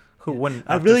mean, who wouldn't?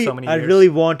 I really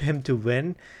want him to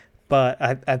win, but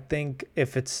I think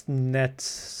if it's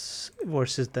Nets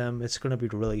versus them, it's gonna be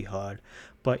really hard.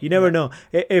 But you never know.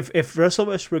 If Russell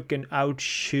Westbrook can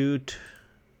outshoot,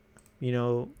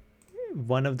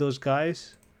 one of those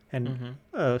guys and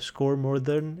score more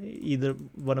than either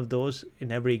one of those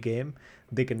in every game,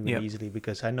 they can win easily,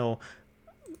 because I know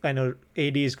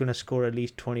AD is going to score at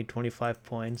least 20, 25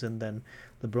 points, and then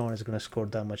LeBron is going to score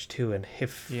that much too. And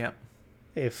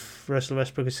if Russell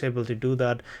Westbrook is able to do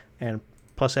that and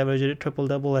plus average a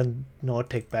triple-double and not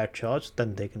take bad shots,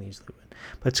 then they can easily win.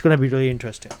 But it's going to be really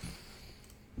interesting.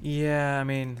 Yeah, I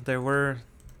mean, there were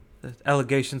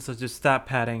allegations of just stat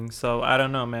padding, so I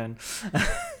don't know, man.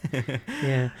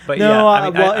 Yeah. But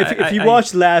if you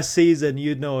watched last season,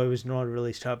 you'd know it was not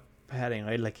really stat padding,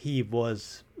 right? Like, he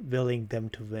was willing them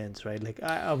to win, right? Like,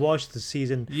 I watched the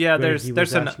season. Yeah, there's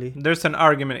an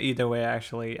argument either way.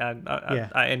 Actually,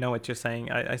 I know what you're saying.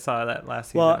 I saw that last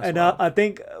season. Well, and I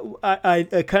think I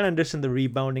kind of understand the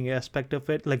rebounding aspect of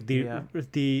it, like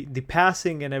the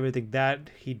passing and everything that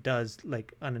he does,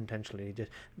 like, unintentionally. Just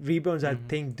rebounds, I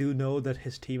think, do know that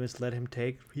his team has let him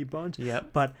take rebounds. Yeah.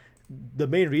 But the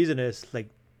main reason is, like,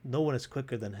 no one is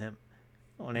quicker than him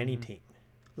on any team.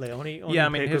 Like, only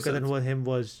quicker than him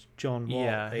was John Wall.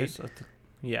 Yeah,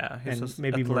 right? His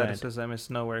maybe athleticism is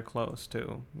nowhere close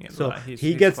to. So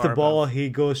he gets the ball, he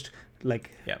goes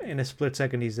in a split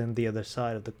second, he's in the other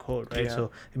side of the court, right? Yeah.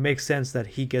 So it makes sense that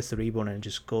he gets the rebound and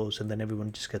just goes, and then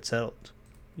everyone just gets settled.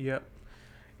 Yep.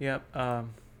 I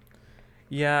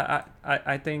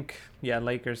think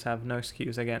Lakers have no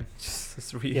excuse again.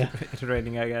 Just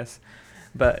reiterating, I guess.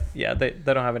 But yeah, they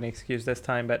don't have any excuse this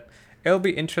time. But it'll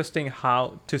be interesting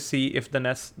to see if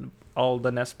all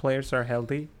the Nets players are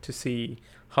healthy, to see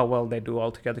how well they do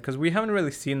all together, because we haven't really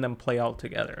seen them play all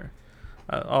together,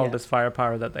 this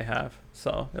firepower that they have.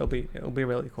 So it'll be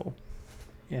really cool.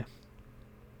 Yeah.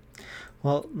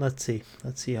 Well, let's see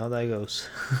how that goes.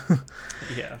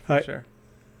 Yeah, for sure.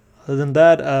 Other than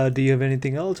that, do you have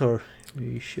anything else, or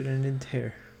we should end it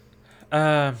here?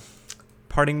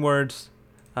 Parting words: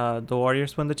 the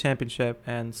Warriors won the championship,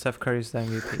 and Steph Curry's the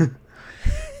MVP.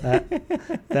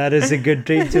 That is a good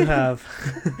dream to have.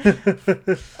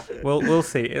 We'll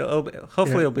see.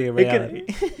 Hopefully it'll be a reality.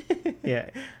 Yeah,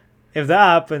 if that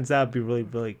happens, that'd be really,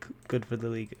 really good for the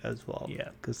league as well. Yeah,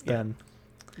 because then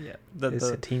it's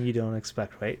a team you don't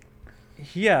expect, right?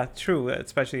 Yeah, true.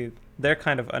 Especially they're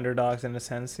kind of underdogs in a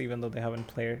sense, even though they haven't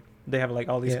played. They have like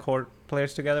all these core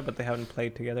players together, but they haven't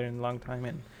played together in a long time,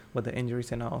 and with the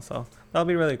injuries and all. So that'll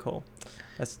be really cool.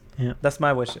 That's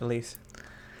my wish, at least.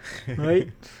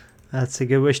 Right, that's a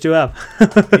good wish to have.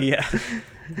 Yeah.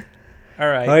 All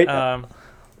right.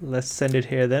 Let's send it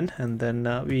here then, and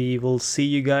then we will see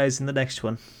you guys in the next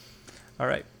one. All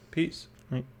right. Peace.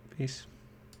 Right. Peace.